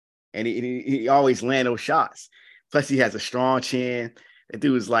 and he always lands those shots. Plus, he has a strong chin. That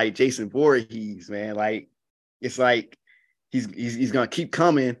dude is like Jason Voorhees, man. Like, it's like he's gonna keep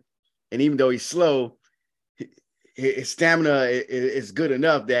coming, and even though he's slow, his stamina is good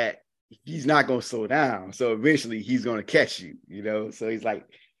enough that he's not gonna slow down. So eventually he's gonna catch you, you know. So he's like,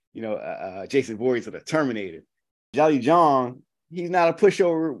 Jason Voorhees of the Terminator. Jolly John, he's not a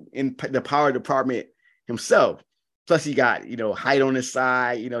pushover in the power department himself. Plus, he got, height on his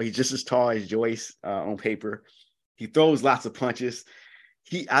side. He's just as tall as Joyce on paper. He throws lots of punches.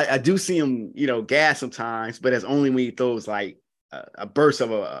 I do see him, gas sometimes, but it's only when he throws like a burst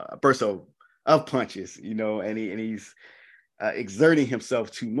of punches, and he's exerting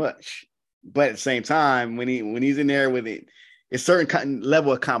himself too much. But at the same time, when he's in there with it, it's certain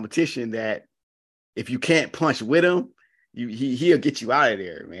level of competition that if you can't punch with him, he'll get you out of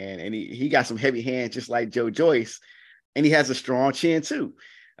there, man. And he got some heavy hands just like Joe Joyce, and he has a strong chin too.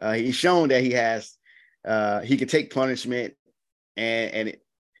 He's shown that he can take punishment, and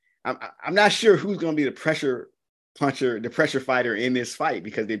I'm not sure who's going to be the pressure fighter in this fight,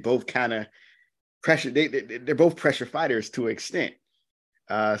 because they both kind of they're both pressure fighters to an extent.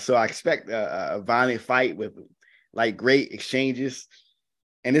 So I expect a violent fight with like great exchanges.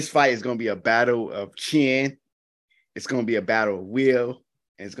 And this fight is going to be a battle of chin. It's going to be a battle of will.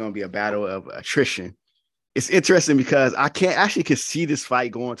 And it's going to be a battle of attrition. It's interesting because I can see this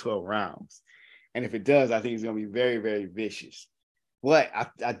fight going 12 rounds. And if it does, I think it's going to be very, very vicious. But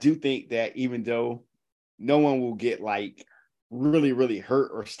I do think that even though no one will get like really, really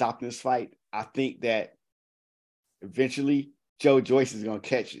hurt or stopped in this fight, I think that eventually Joe Joyce is going to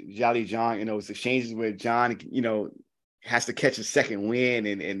catch Jolly John in those exchanges where John, has to catch a second win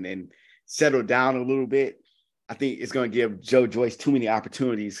and settle down a little bit. I think it's going to give Joe Joyce too many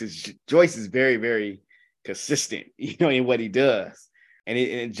opportunities, because Joyce is very, very consistent, in what he does.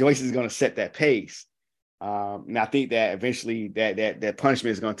 And Joyce is going to set that pace. And I think that eventually that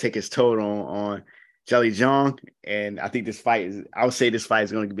punishment is going to take its toll on Jolly John. And I think I would say this fight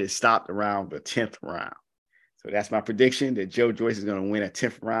is going to be stopped around the 10th round. So that's my prediction, that Joe Joyce is going to win a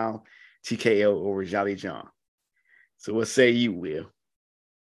 10th round TKO over Jolly John. So what say you, Will?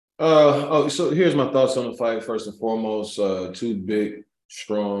 So here's my thoughts on the fight. First and foremost, two big,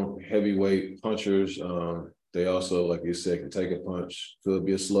 strong, heavyweight punchers. They also, like you said, can take a punch. Could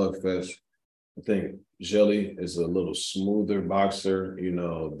be a slugfest. I think Jelly is a little smoother boxer,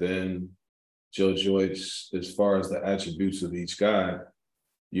 than Joe Joyce. As far as the attributes of each guy,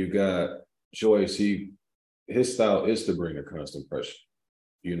 you got Joyce. His style is to bring a constant pressure.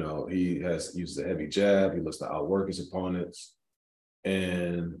 He uses a heavy jab. He looks to outwork his opponents.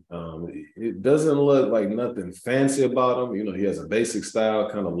 And it doesn't look like nothing fancy about him. He has a basic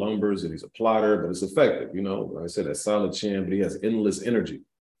style, kind of lumbers, and he's a plotter, but it's effective. Like I said, a solid chin, but he has endless energy.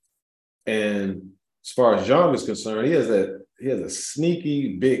 And as far as John is concerned, he has a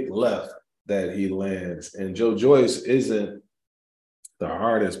sneaky big left that he lands. And Joe Joyce isn't the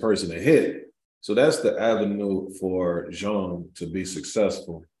hardest person to hit. So that's the avenue for Jean to be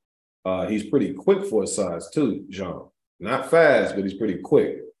successful. He's pretty quick for his size too, Jean. Not fast, but he's pretty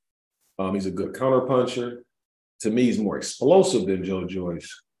quick. He's a good counterpuncher. To me, he's more explosive than Joe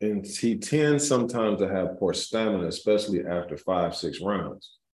Joyce. And he tends sometimes to have poor stamina, especially after 5-6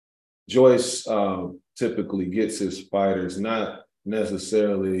 rounds. Joyce typically gets his fighters not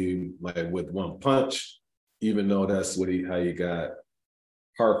necessarily like with one punch, even though that's how you got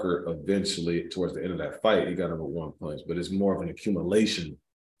Parker eventually towards the end of that fight. He got him with one punch, but it's more of an accumulation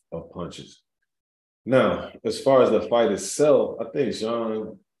of punches. Now, as far as the fight itself, I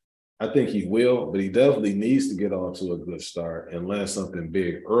think he will, but he definitely needs to get off to a good start and land something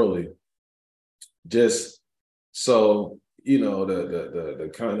big early. Just so,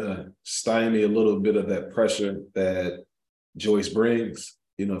 the kind of stymie a little bit of that pressure that Joyce brings.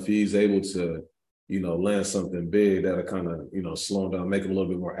 If he's able to, land something big, that'll kind of, slow him down, make him a little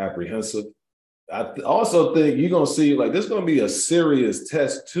bit more apprehensive. I also think you're going to see, this is going to be a serious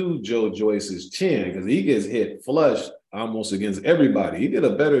test to Joe Joyce's chin, because he gets hit flush almost against everybody. He did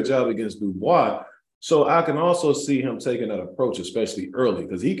a better job against Dubois. So I can also see him taking that approach, especially early,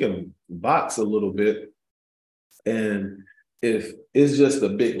 because he can box a little bit. And if it's just a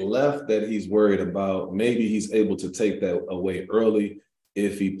big left that he's worried about, maybe he's able to take that away early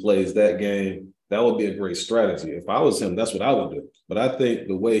if he plays that game. That would be a great strategy. If I was him, that's what I would do. But I think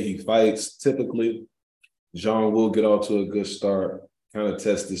the way he fights, typically, Jean will get off to a good start, kind of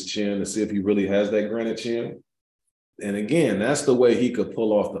test his chin to see if he really has that granite chin. And again, that's the way he could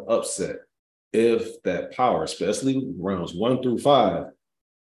pull off the upset. If that power, especially rounds 1 through 5,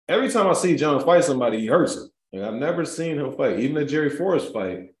 every time I see John fight somebody, he hurts him. And I've never seen him fight. Even the Jerry Forrest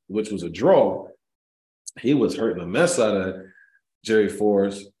fight, which was a draw, he was hurting the mess out of Jerry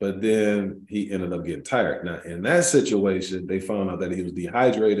Forrest, but then he ended up getting tired. Now, in that situation, they found out that he was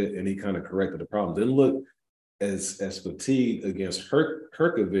dehydrated and he kind of corrected the problem. Didn't look as fatigued against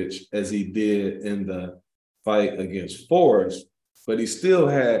Herkovich as he did in the fight against Forrest, but he still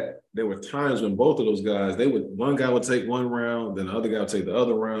had, there were times when both of those guys, one guy would take one round, then the other guy would take the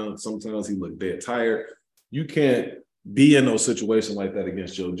other round. Sometimes he looked dead tired. You can't be in those situations like that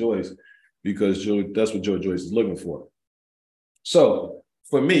against Joe Joyce because that's what Joe Joyce is looking for. So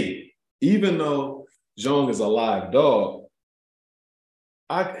for me, even though Zhang is a live dog,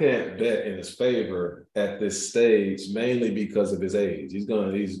 I can't bet in his favor at this stage, mainly because of his age.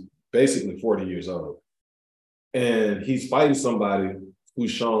 He's basically 40 years old. And he's fighting somebody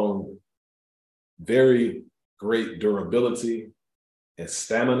who's shown very great durability and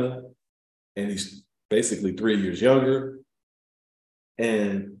stamina. And he's basically 3 years younger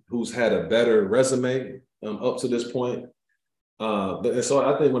and who's had a better resume up to this point. But so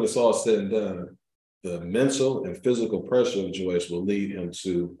I think when it's all said and done, the mental and physical pressure of Joyce will lead him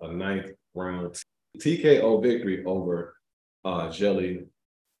to a 9th round TKO victory over Jelly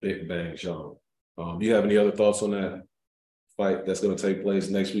Big Bang Zhang. Do you have any other thoughts on that fight that's going to take place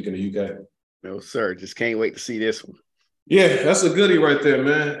next week in the UK? No, sir. Just can't wait to see this one. Yeah, that's a goodie right there,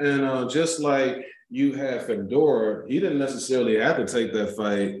 man. And just like you had Fedor, he didn't necessarily have to take that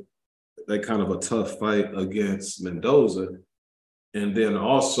fight, that kind of a tough fight against Mendoza. And then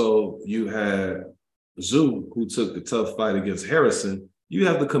also you had Zhu, who took the tough fight against Harrison. You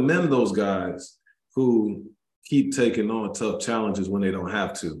have to commend those guys who keep taking on tough challenges when they don't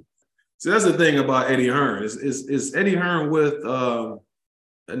have to. So that's the thing about Eddie Hearn. Is Eddie Hearn with,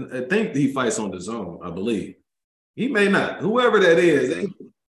 and I think he fights on the zone, I believe. He may not. Whoever that is,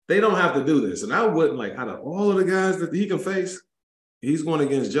 they don't have to do this. And I wouldn't, like, out of all of the guys that he can face, he's going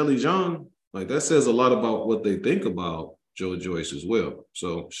against Jelly Zhang. Like, that says a lot about what they think about Joe Joyce as well.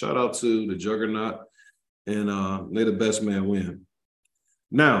 So shout out to the Juggernaut, and may the best man win.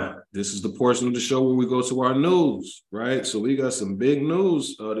 Now, this is the portion of the show where we go to our news, right? So we got some big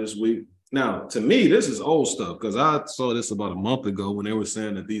news this week. Now, to me, this is old stuff because I saw this about a month ago when they were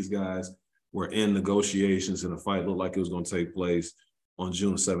saying that these guys were in negotiations and the fight looked like it was going to take place on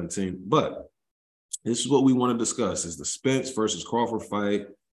June 17th. But this is what we want to discuss is the Spence versus Crawford fight.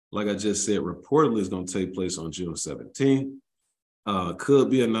 Like I just said, reportedly is going to take place on June 17th. Could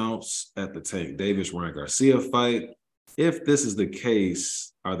be announced at the Tank Davis-Ryan Garcia fight. If this is the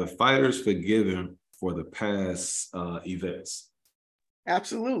case, are the fighters forgiven for the past events?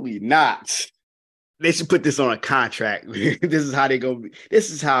 Absolutely not. They should put this on a contract. This is how they go. This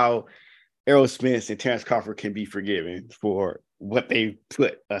is how Errol Spence and Terrence Crawford can be forgiven for what they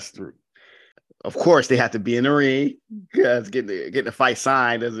put us through. Of course, they have to be in the ring because getting the fight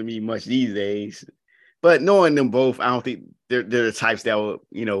signed doesn't mean much these days. But knowing them both, I don't think they're the types that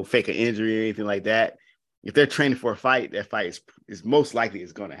will, fake an injury or anything like that. If they're training for a fight, that fight is most likely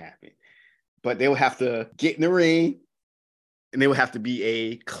is going to happen. But they will have to get in the ring, and they will have to be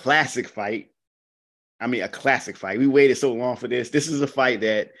a classic fight. I mean, a classic fight. We waited so long for this. This is a fight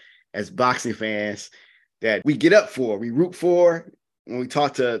that, as boxing fans, that we get up for, we root for. When we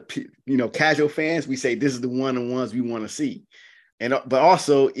talk to casual fans, we say this is the one-on-ones we want to see. But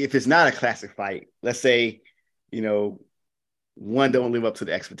also, if it's not a classic fight, let's say, one don't live up to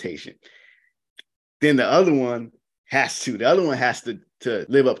the expectation, then the other one has to. The other one has to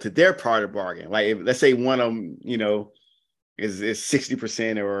live up to their part of the bargain. Like, let's say one of them, is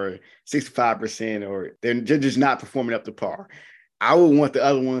 60% or 65%, or they're just not performing up to par. I would want the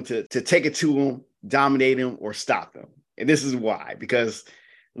other one to take it to them, dominate them, or stop them. And this is why, because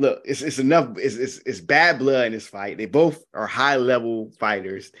look, it's enough. It's bad blood in this fight. They both are high level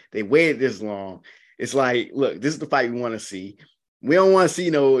fighters. They waited this long. It's like, look, this is the fight we want to see. We don't want to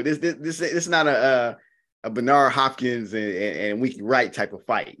see this is not a Bernard Hopkins and Winky Wright type of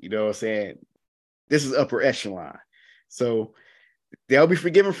fight. You know what I'm saying? This is upper echelon. So they'll be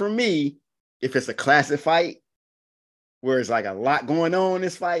forgiven from me if it's a classic fight where it's like a lot going on in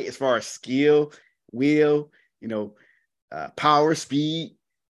this fight as far as skill, will, power, speed,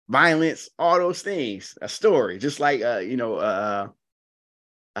 violence, all those things. A story, just like a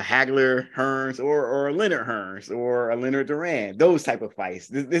Hagler Hearns or a Leonard Hearns or a Leonard Duran, those type of fights.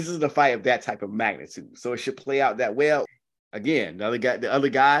 This is the fight of that type of magnitude. So it should play out that well. Again, the other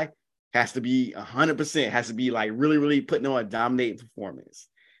guy has to be 100%, has to be like really, really putting on a dominating performance.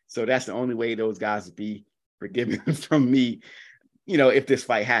 So that's the only way those guys would be forgiven from me, if this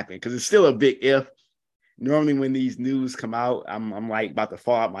fight happened, because it's still a big if. Normally when these news come out, I'm like about to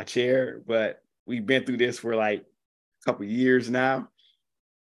fall out my chair, but we've been through this for like a couple of years now.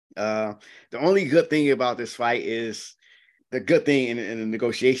 The only good thing about this fight is the good thing in the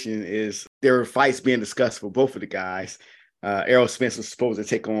negotiation is there were fights being discussed for both of the guys. Errol Spence was supposed to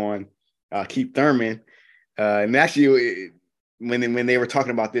take on Keith Thurman. And actually, when they were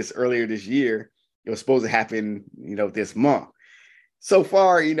talking about this earlier this year, it was supposed to happen, this month. So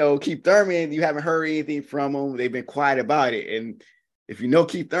far, Keith Thurman, you haven't heard anything from him. They've been quiet about it. And if you know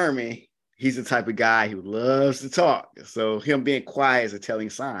Keith Thurman, he's the type of guy who loves to talk. So him being quiet is a telling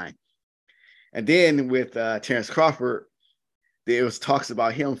sign. And then with Terrence Crawford, there was talks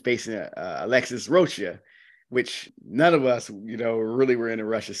about him facing Alexis Rocha, which none of us, really were in a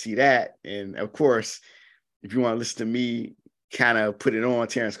rush to see that. And of course, if you want to listen to me kind of put it on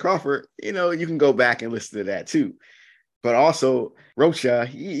Terrence Crawford, you can go back and listen to that too. But also Rocha,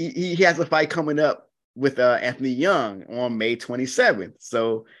 he has a fight coming up with Anthony Young on May 27th.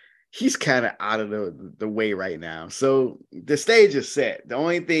 So he's kind of out of the way right now. So the stage is set. The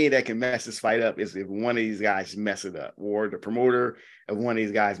only thing that can mess this fight up is if one of these guys mess it up, or the promoter of one of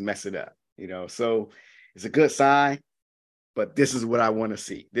these guys mess it up, So it's a good sign, but this is what I want to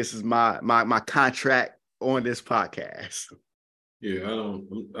see. This is my contract on this podcast. Yeah,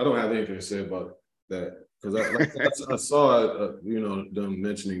 I don't have anything to say about that, because I saw them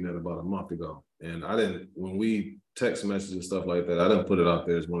mentioning that about a month ago, and I didn't, when we text messages and stuff like that, I didn't put it out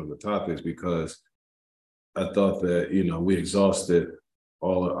there as one of the topics because I thought that we exhausted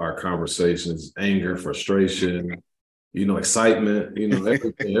all of our conversations, anger, frustration, excitement,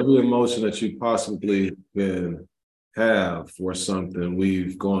 everything, every emotion that you possibly can have for something.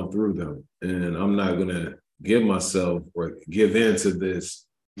 We've gone through them, and I'm not gonna give myself or give in to this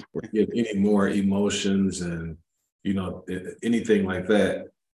or give any more emotions and anything like that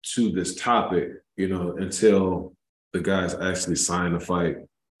to this topic, until the guys actually sign the fight.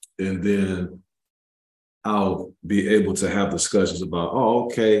 And then I'll be able to have discussions about, oh,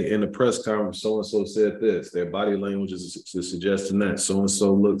 okay, in the press conference, so-and-so said this, their body language is suggesting that,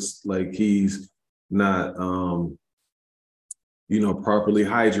 so-and-so looks like he's not, properly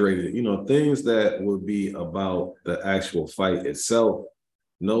hydrated, things that would be about the actual fight itself,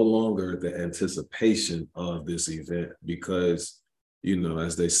 no longer the anticipation of this event, because,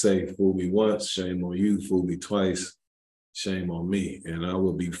 as they say, fool me once, shame on you, fool me twice, shame on me. And I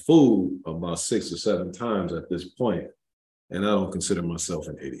will be fooled about 6 or 7 times at this point, and I don't consider myself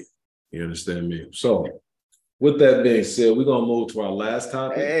an idiot. You understand me? So with that being said, we're going to move to our last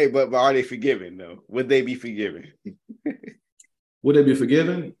topic. Hey, but are they forgiven, though? Would they be forgiven? Would they be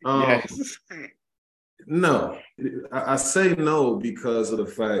forgiven? Yes. No. I say no because of the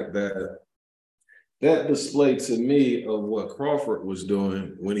fact that display to me of what Crawford was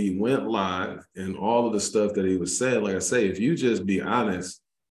doing when he went live and all of the stuff that he was saying. Like I say, if you just be honest,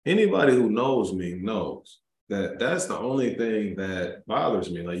 anybody who knows me knows that that's the only thing that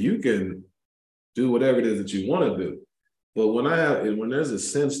bothers me. Like, you can do whatever it is that you want to do, but when there's a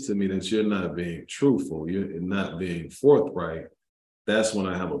sense to me that you're not being truthful, you're not being forthright, that's when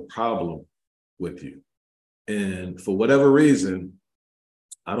I have a problem with you. And for whatever reason,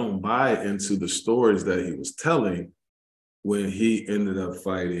 I don't buy into the stories that he was telling when he ended up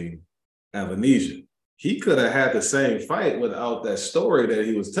fighting Avanesyan. He could have had the same fight without that story that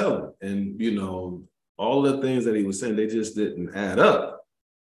he was telling. And, all the things that he was saying, they just didn't add up.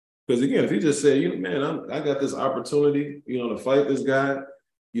 Because again, if he just said, I got this opportunity, to fight this guy,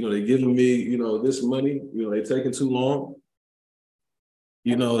 they're giving me, this money, they're taking too long.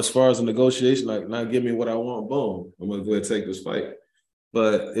 As far as the negotiation, like, not give me what I want, boom, I'm going to go ahead and take this fight.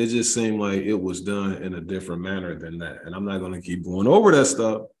 But it just seemed like it was done in a different manner than that. And I'm not going to keep going over that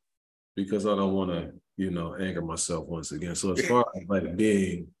stuff because I don't want to, anger myself once again. So as far as like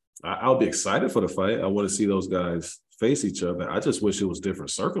I'll be excited for the fight. I want to see those guys face each other. I just wish it was different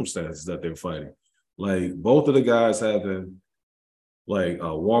circumstances that they're fighting. Like, both of the guys having like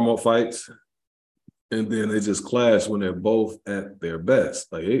warm-up fights, and then they just clash when they're both at their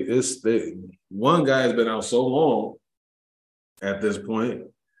best. Like, one guy has been out so long at this point.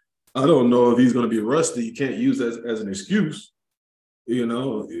 I don't know if he's going to be rusty. You can't use that as an excuse.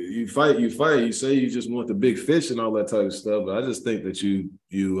 You fight, you say you just want the big fish and all that type of stuff. But I just think that you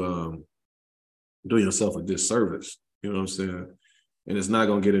doing yourself a disservice. You know what I'm saying? And it's not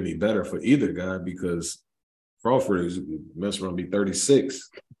going to get any better for either guy, because Crawford is messing around, be 36,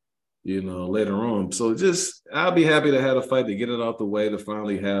 later on. So I'll be happy to have a fight, to get it out the way, to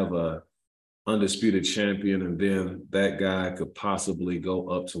finally have a undisputed champion, and then that guy could possibly go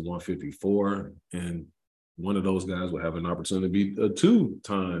up to 154, and one of those guys will have an opportunity to be a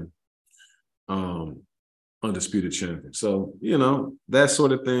 2-time undisputed champion. So, that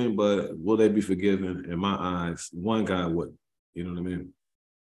sort of thing. But will they be forgiven? In my eyes, one guy wouldn't. You know what I mean?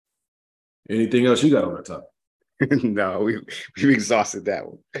 Anything else you got on that topic? No, we've exhausted that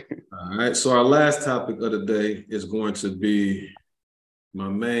one. All right. So our last topic of the day is going to be my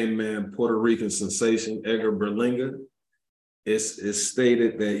main man, Puerto Rican sensation, Edgar Berlanga. It's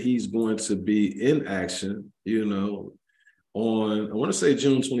stated that he's going to be in action, on, I want to say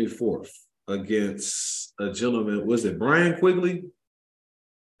June 24th against a gentleman. Was it Brian Quigley?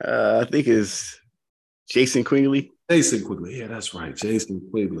 I think it's Jason Quigley. Jason Quigley. Yeah, that's right. Jason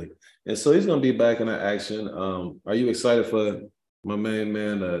Quigley. And so he's going to be back in the action. Are you excited for my main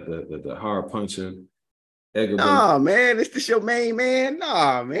man, the hard punching Edgar? Nah, man, this your main man.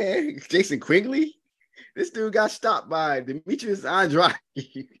 Nah, man, Jason Quigley. This dude got stopped by Demetrius Andrade.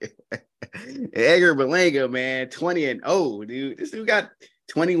 Edgar Berlanga, man, 20-0, dude. This dude got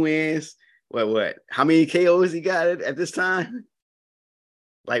 20 wins. What? How many KOs he got at this time?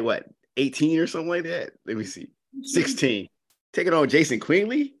 Like what? 18 or something like that? Let me see. 16. Taking on Jason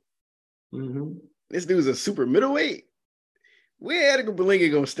Quigley. Mm-hmm. This dude's a super middleweight. Where Edgar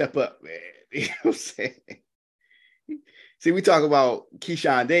Berlanga gonna step up, man? You know what I'm saying? See, we talk about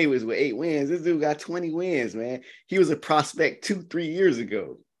Keyshawn Davis with 8 wins. This dude got 20 wins, man. He was a prospect 2-3 years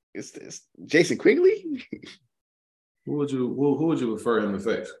ago. It's Jason Quigley. Who would you prefer him to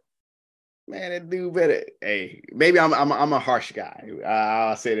face? Man, that dude better. Hey, maybe I'm a harsh guy.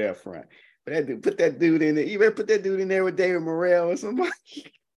 I'll say that up front. But that dude, put that dude in there. You better put that dude in there with David Morrell or somebody.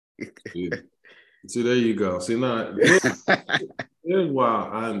 See, there you go. See, now here's why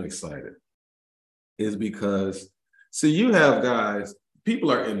I'm excited. Is because, see, you have guys,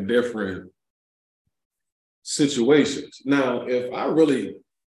 people are in different situations. Now, if I really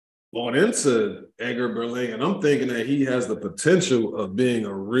bought into Edgar Berlanga and I'm thinking that he has the potential of being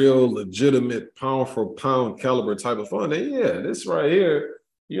a real legitimate pound for pound caliber type of fighter, then yeah, this right here,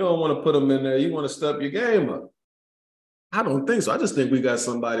 you don't want to put him in there. You want to step your game up. I don't think so. I just think we got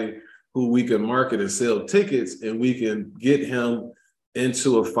somebody who we can market and sell tickets, and we can get him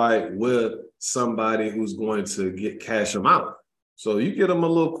into a fight with somebody who's going to cash him out. So you get him a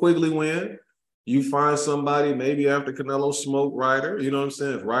little Quigley win. You find somebody maybe after Canelo smoke Ryder. You know what I'm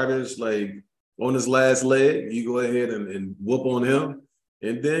saying? If Ryder's like on his last leg, you go ahead and whoop on him.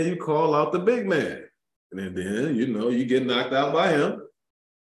 And then you call out the big man. And then, you get knocked out by him.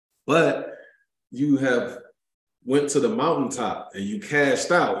 But you have went to the mountaintop and you cashed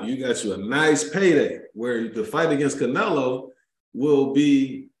out. You got you a nice payday, where the fight against Canelo will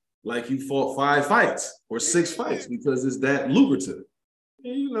be like you fought 5 fights or 6 fights because it's that lucrative.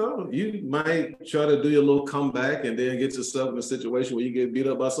 And, you might try to do your little comeback and then get yourself in a situation where you get beat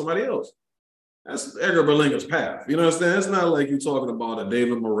up by somebody else. That's Edgar Berlanga's path. You know what I'm saying? It's not like you're talking about a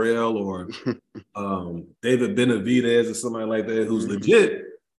David Morrell or David Benavidez or somebody like that who's legit.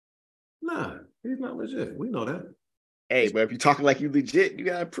 Nah, he's not legit. We know that. Hey, but if you're talking like you legit, you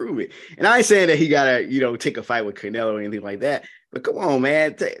gotta prove it. And I ain't saying that he gotta, take a fight with Canelo or anything like that. But come on,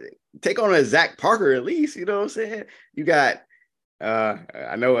 man, take on a Zach Parker at least. You know what I'm saying? You got,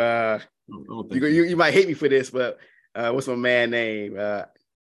 I know, you might hate me for this, but what's my man name?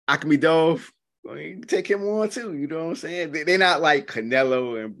 Akhmedov. Well, you can take him on too. You know what I'm saying? They're not like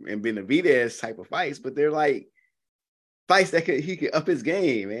Canelo and Benavidez type of fights, but they're like fights that he could up his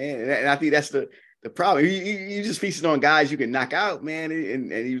game, man. And I think that's the problem. You just feasting on guys you can knock out, man,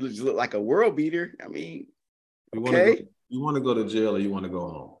 and you just look like a world beater. I mean, okay. You want to go to jail or you want to go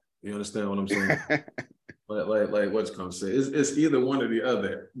home. You understand what I'm saying? like what's going to say? It's either one or the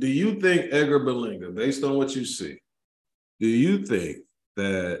other. Do you think Edgar Berlanga, based on what you see, do you think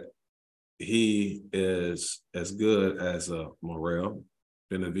that he is as good as Morrell,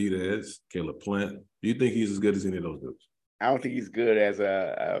 Benavidez, Caleb Plant? Do you think he's as good as any of those dudes? I don't think he's good as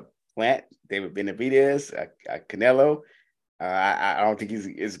a Plant, David Benavidez, Canelo. I don't think he's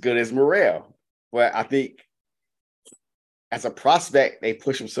as good as Morrell. But I think as a prospect, they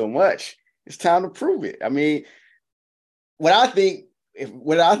push him so much. It's time to prove it. I mean, whether I think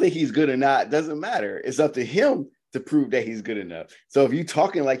he's good or not doesn't matter. It's up to him to prove that he's good enough. So if you're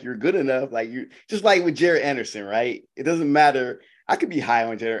talking like you're good enough, like you just like with Jared Anderson, right? It doesn't matter. I could be high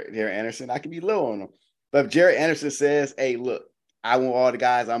on Jared Anderson. I could be low on him. But if Jared Anderson says, "Hey, look, I want all the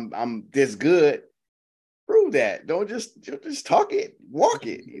guys. I'm this good," prove that. Don't just talk it, walk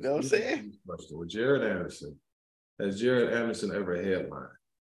it. You know what I'm saying? With Jared Anderson, has Jared Anderson ever headlined?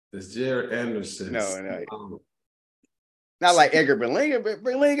 Does Jared Anderson? No. Not like Edgar Berlanga, but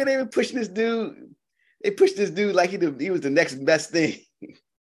Berlanga, they been pushing this dude. They pushed this dude like he was the next best thing.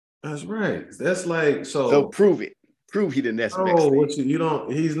 That's right. That's like So prove it. Prove he the next best thing. What you don't?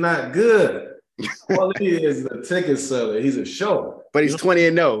 He's not good. All he is a ticket seller. He's a show. But he's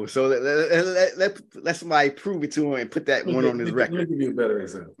 20-0. So let somebody prove it to him and put that one on his record. Let me give you a better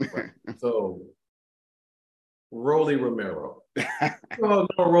example. Right? So Rolly Romero. Oh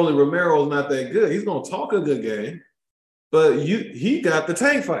no, Rolly Romero's not that good. He's gonna talk a good game, but he got the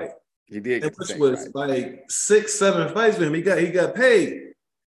Tank fight. He did, which was like 6-7 fights for him. He got paid,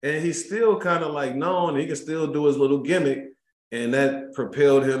 and he's still kind of like known. He can still do his little gimmick, and that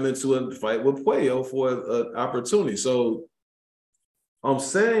propelled him into a fight with Puello for an opportunity. So I'm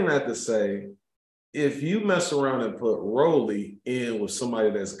saying that to say, if you mess around and put Rolly in with somebody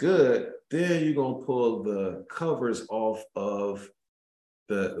that's good, then you're gonna pull the covers off of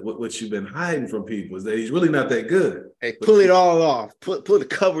what you've been hiding from people, is that he's really not that good. Hey, pull it all off. Pull the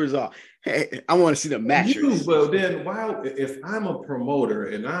covers off. Hey, I want to see the mattress. Well, then if I'm a promoter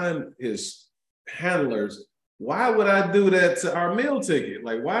and I'm his handlers, why would I do that to our meal ticket?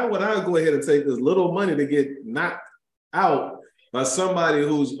 Like, why would I go ahead and take this little money to get knocked out by somebody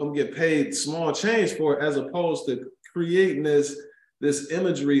who's I'm get paid small change for it, as opposed to creating this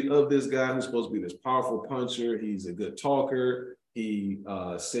imagery of this guy who's supposed to be this powerful puncher. He's a good talker. He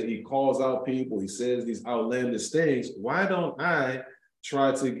said he calls out people. He says these outlandish things. Why don't I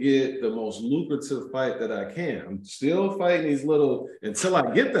try to get the most lucrative fight that I can? I'm still fighting these little until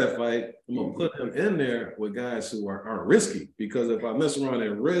I get that fight. I'm gonna put him in there with guys who aren't risky, because if I mess around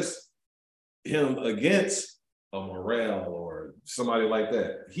and risk him against a Morrell or somebody like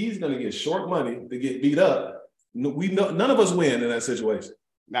that, he's gonna get short money to get beat up. None of us win in that situation.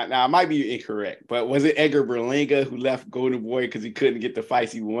 Now, I might be incorrect, but was it Edgar Berlanga who left Golden Boy because he couldn't get the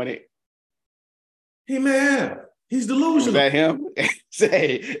fights he wanted? He may have. He's delusional. Was that him?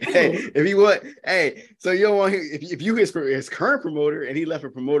 Hey, if he want, so you don't want him, if you his current promoter and he left a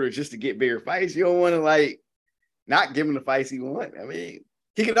promoter just to get bigger fights, you don't want to like not give him the fights he want. I mean,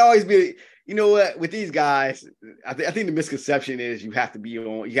 he can always be. You know what? With these guys, I think the misconception is you have to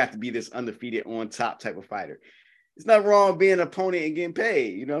be this undefeated on top type of fighter. It's not wrong being an opponent and getting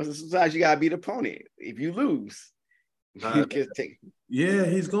paid. You know, so sometimes you gotta be the opponent. If you lose, you can take. Yeah,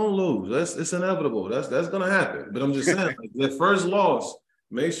 he's gonna lose. It's inevitable. That's gonna happen. But I'm just saying, like, that first loss,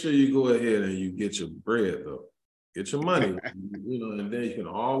 make sure you go ahead and you get your bread though. Get your money, you know, and then you can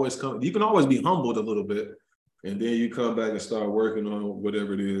always come. You can always be humbled a little bit, and then you come back and start working on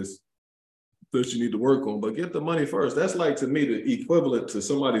whatever it is that you need to work on. But get the money first. That's like, to me, the equivalent to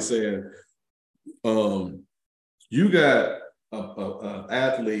somebody saying, you got a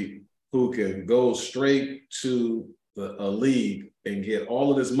athlete who can go straight to a league and get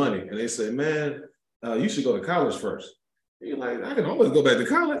all of this money, and they say, man, you should go to college first. And you're like, I can always go back to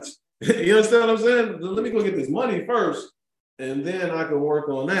college. You understand what I'm saying? Let me go get this money first, and then I can work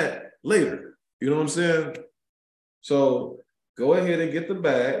on that later. You know what I'm saying? So go ahead and get the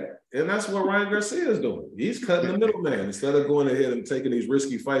bag. And that's what Ryan Garcia is doing. He's cutting the middleman instead of going ahead and taking these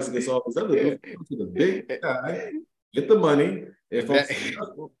risky fights against all these other dudes. To the big guy, get the money. And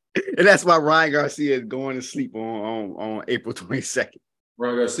that's why Ryan Garcia is going to sleep on April 22nd.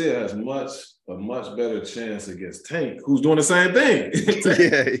 Ryan Garcia has a much better chance against Tank, who's doing the same thing.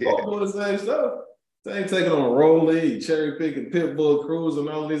 Doing the same stuff. Tank taking on Rolly, cherry picking Pitbull Cruz, and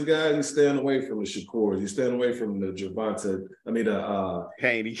all these guys. He's staying away from the Shakurs. He's staying away from the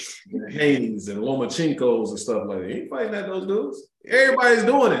Haney's and Lomachinkos and stuff like that. He ain't fighting at those dudes. Everybody's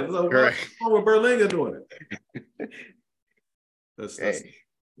doing it. So what's wrong with Berlanga doing it? That's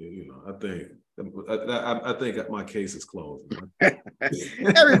you know, I think my case is closed.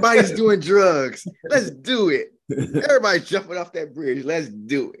 Everybody's doing drugs. Let's do it. Everybody's jumping off that bridge. Let's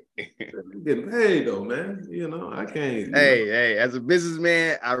do it. Getting paid though, man. You know, I can't. Hey, as a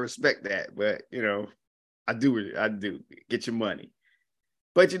businessman, I respect that, but you know, I do get your money.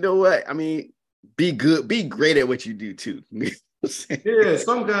 But you know what? I mean, be good, be great at what you do too. Yeah,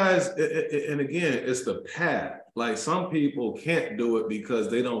 some guys, and again, it's the path. Like, some people can't do it because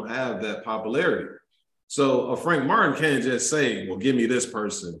they don't have that popularity. So a Frank Martin can't just say, well, give me this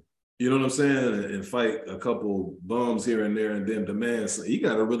person, you know what I'm saying, and fight a couple bums here and there and then demand. So he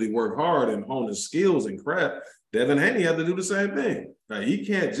got to really work hard and hone his skills and craft. Devin Haney had to do the same thing. Like, he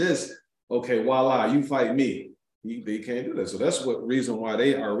can't just, okay, voila, you fight me. They can't do that. So that's what reason why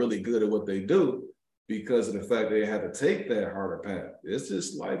they are really good at what they do, because of the fact they had to take that harder path. It's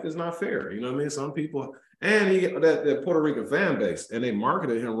just, life is not fair. You know what I mean? Some people, and he that Puerto Rican fan base, and they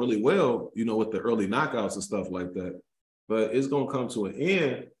marketed him really well, you know, with the early knockouts and stuff like that. But it's going to come to an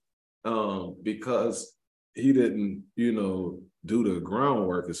end because he didn't, you know, do the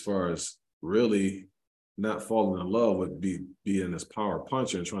groundwork as far as really not falling in love with being this power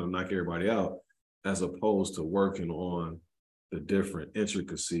puncher and trying to knock everybody out, as opposed to working on the different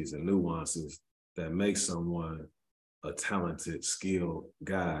intricacies and nuances that make someone a talented, skilled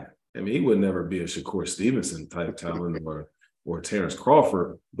guy. I mean, he would never be a Shakur Stevenson type talent or Terrence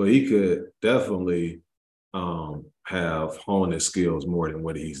Crawford, but he could definitely have honed his skills more than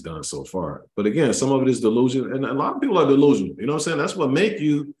what he's done so far. But again, some of it is delusion, and a lot of people are delusional. You know what I'm saying? That's what make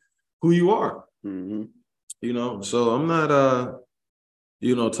you who you are. Mm-hmm. You know, so I'm not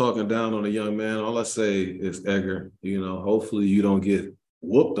talking down on a young man. All I say is, Edgar, hopefully you don't get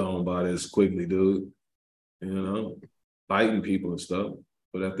whooped on by this quickly, dude. Fighting people and stuff.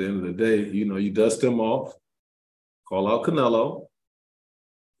 But at the end of the day, you dust him off, call out Canelo.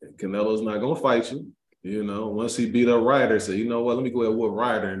 Canelo's not gonna fight you. Once he beat up Ryder, say, you know what, let me go ahead and whoop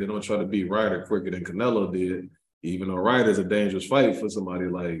Ryder, and then don't try to beat Ryder quicker than Canelo did, even though Ryder's a dangerous fight for somebody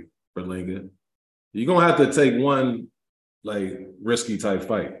like Berlanga. You're gonna have to take one risky type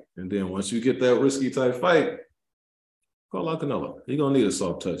fight. And then once you get that risky type fight, call out Canelo. You're gonna need a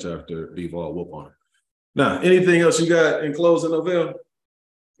soft touch after Bivol whoop on him. Now, anything else you got in closing, Novell?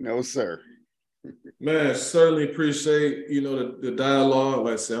 No, sir. Man, certainly appreciate, the dialogue.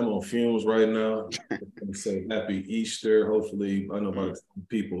 Like I said, I'm on fumes right now. I say happy Easter. Hopefully, I know about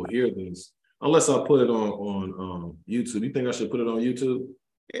people hear this. Unless I put it on YouTube. You think I should put it on YouTube?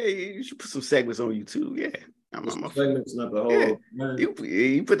 Yeah, you should put some segments on YouTube. Yeah. Segments, not the whole. Yeah.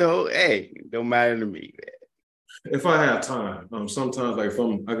 You put the whole, hey, don't matter to me, man. If I have time, sometimes if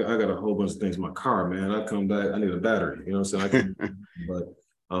I got a whole bunch of things in my car, man, I come back, I need a battery. You know what I'm saying? But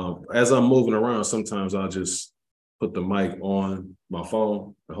as I'm moving around, sometimes I'll just put the mic on my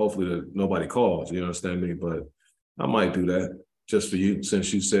phone, and hopefully nobody calls. You understand me? But I might do that just for you,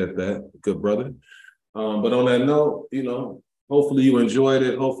 since you said that, good brother. But on that note, hopefully you enjoyed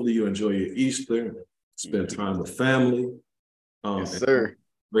it. Hopefully you enjoy your Easter. Spend time with family. Yes, sir.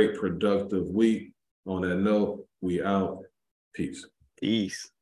 Great productive week. On that note, we out. Peace. Peace.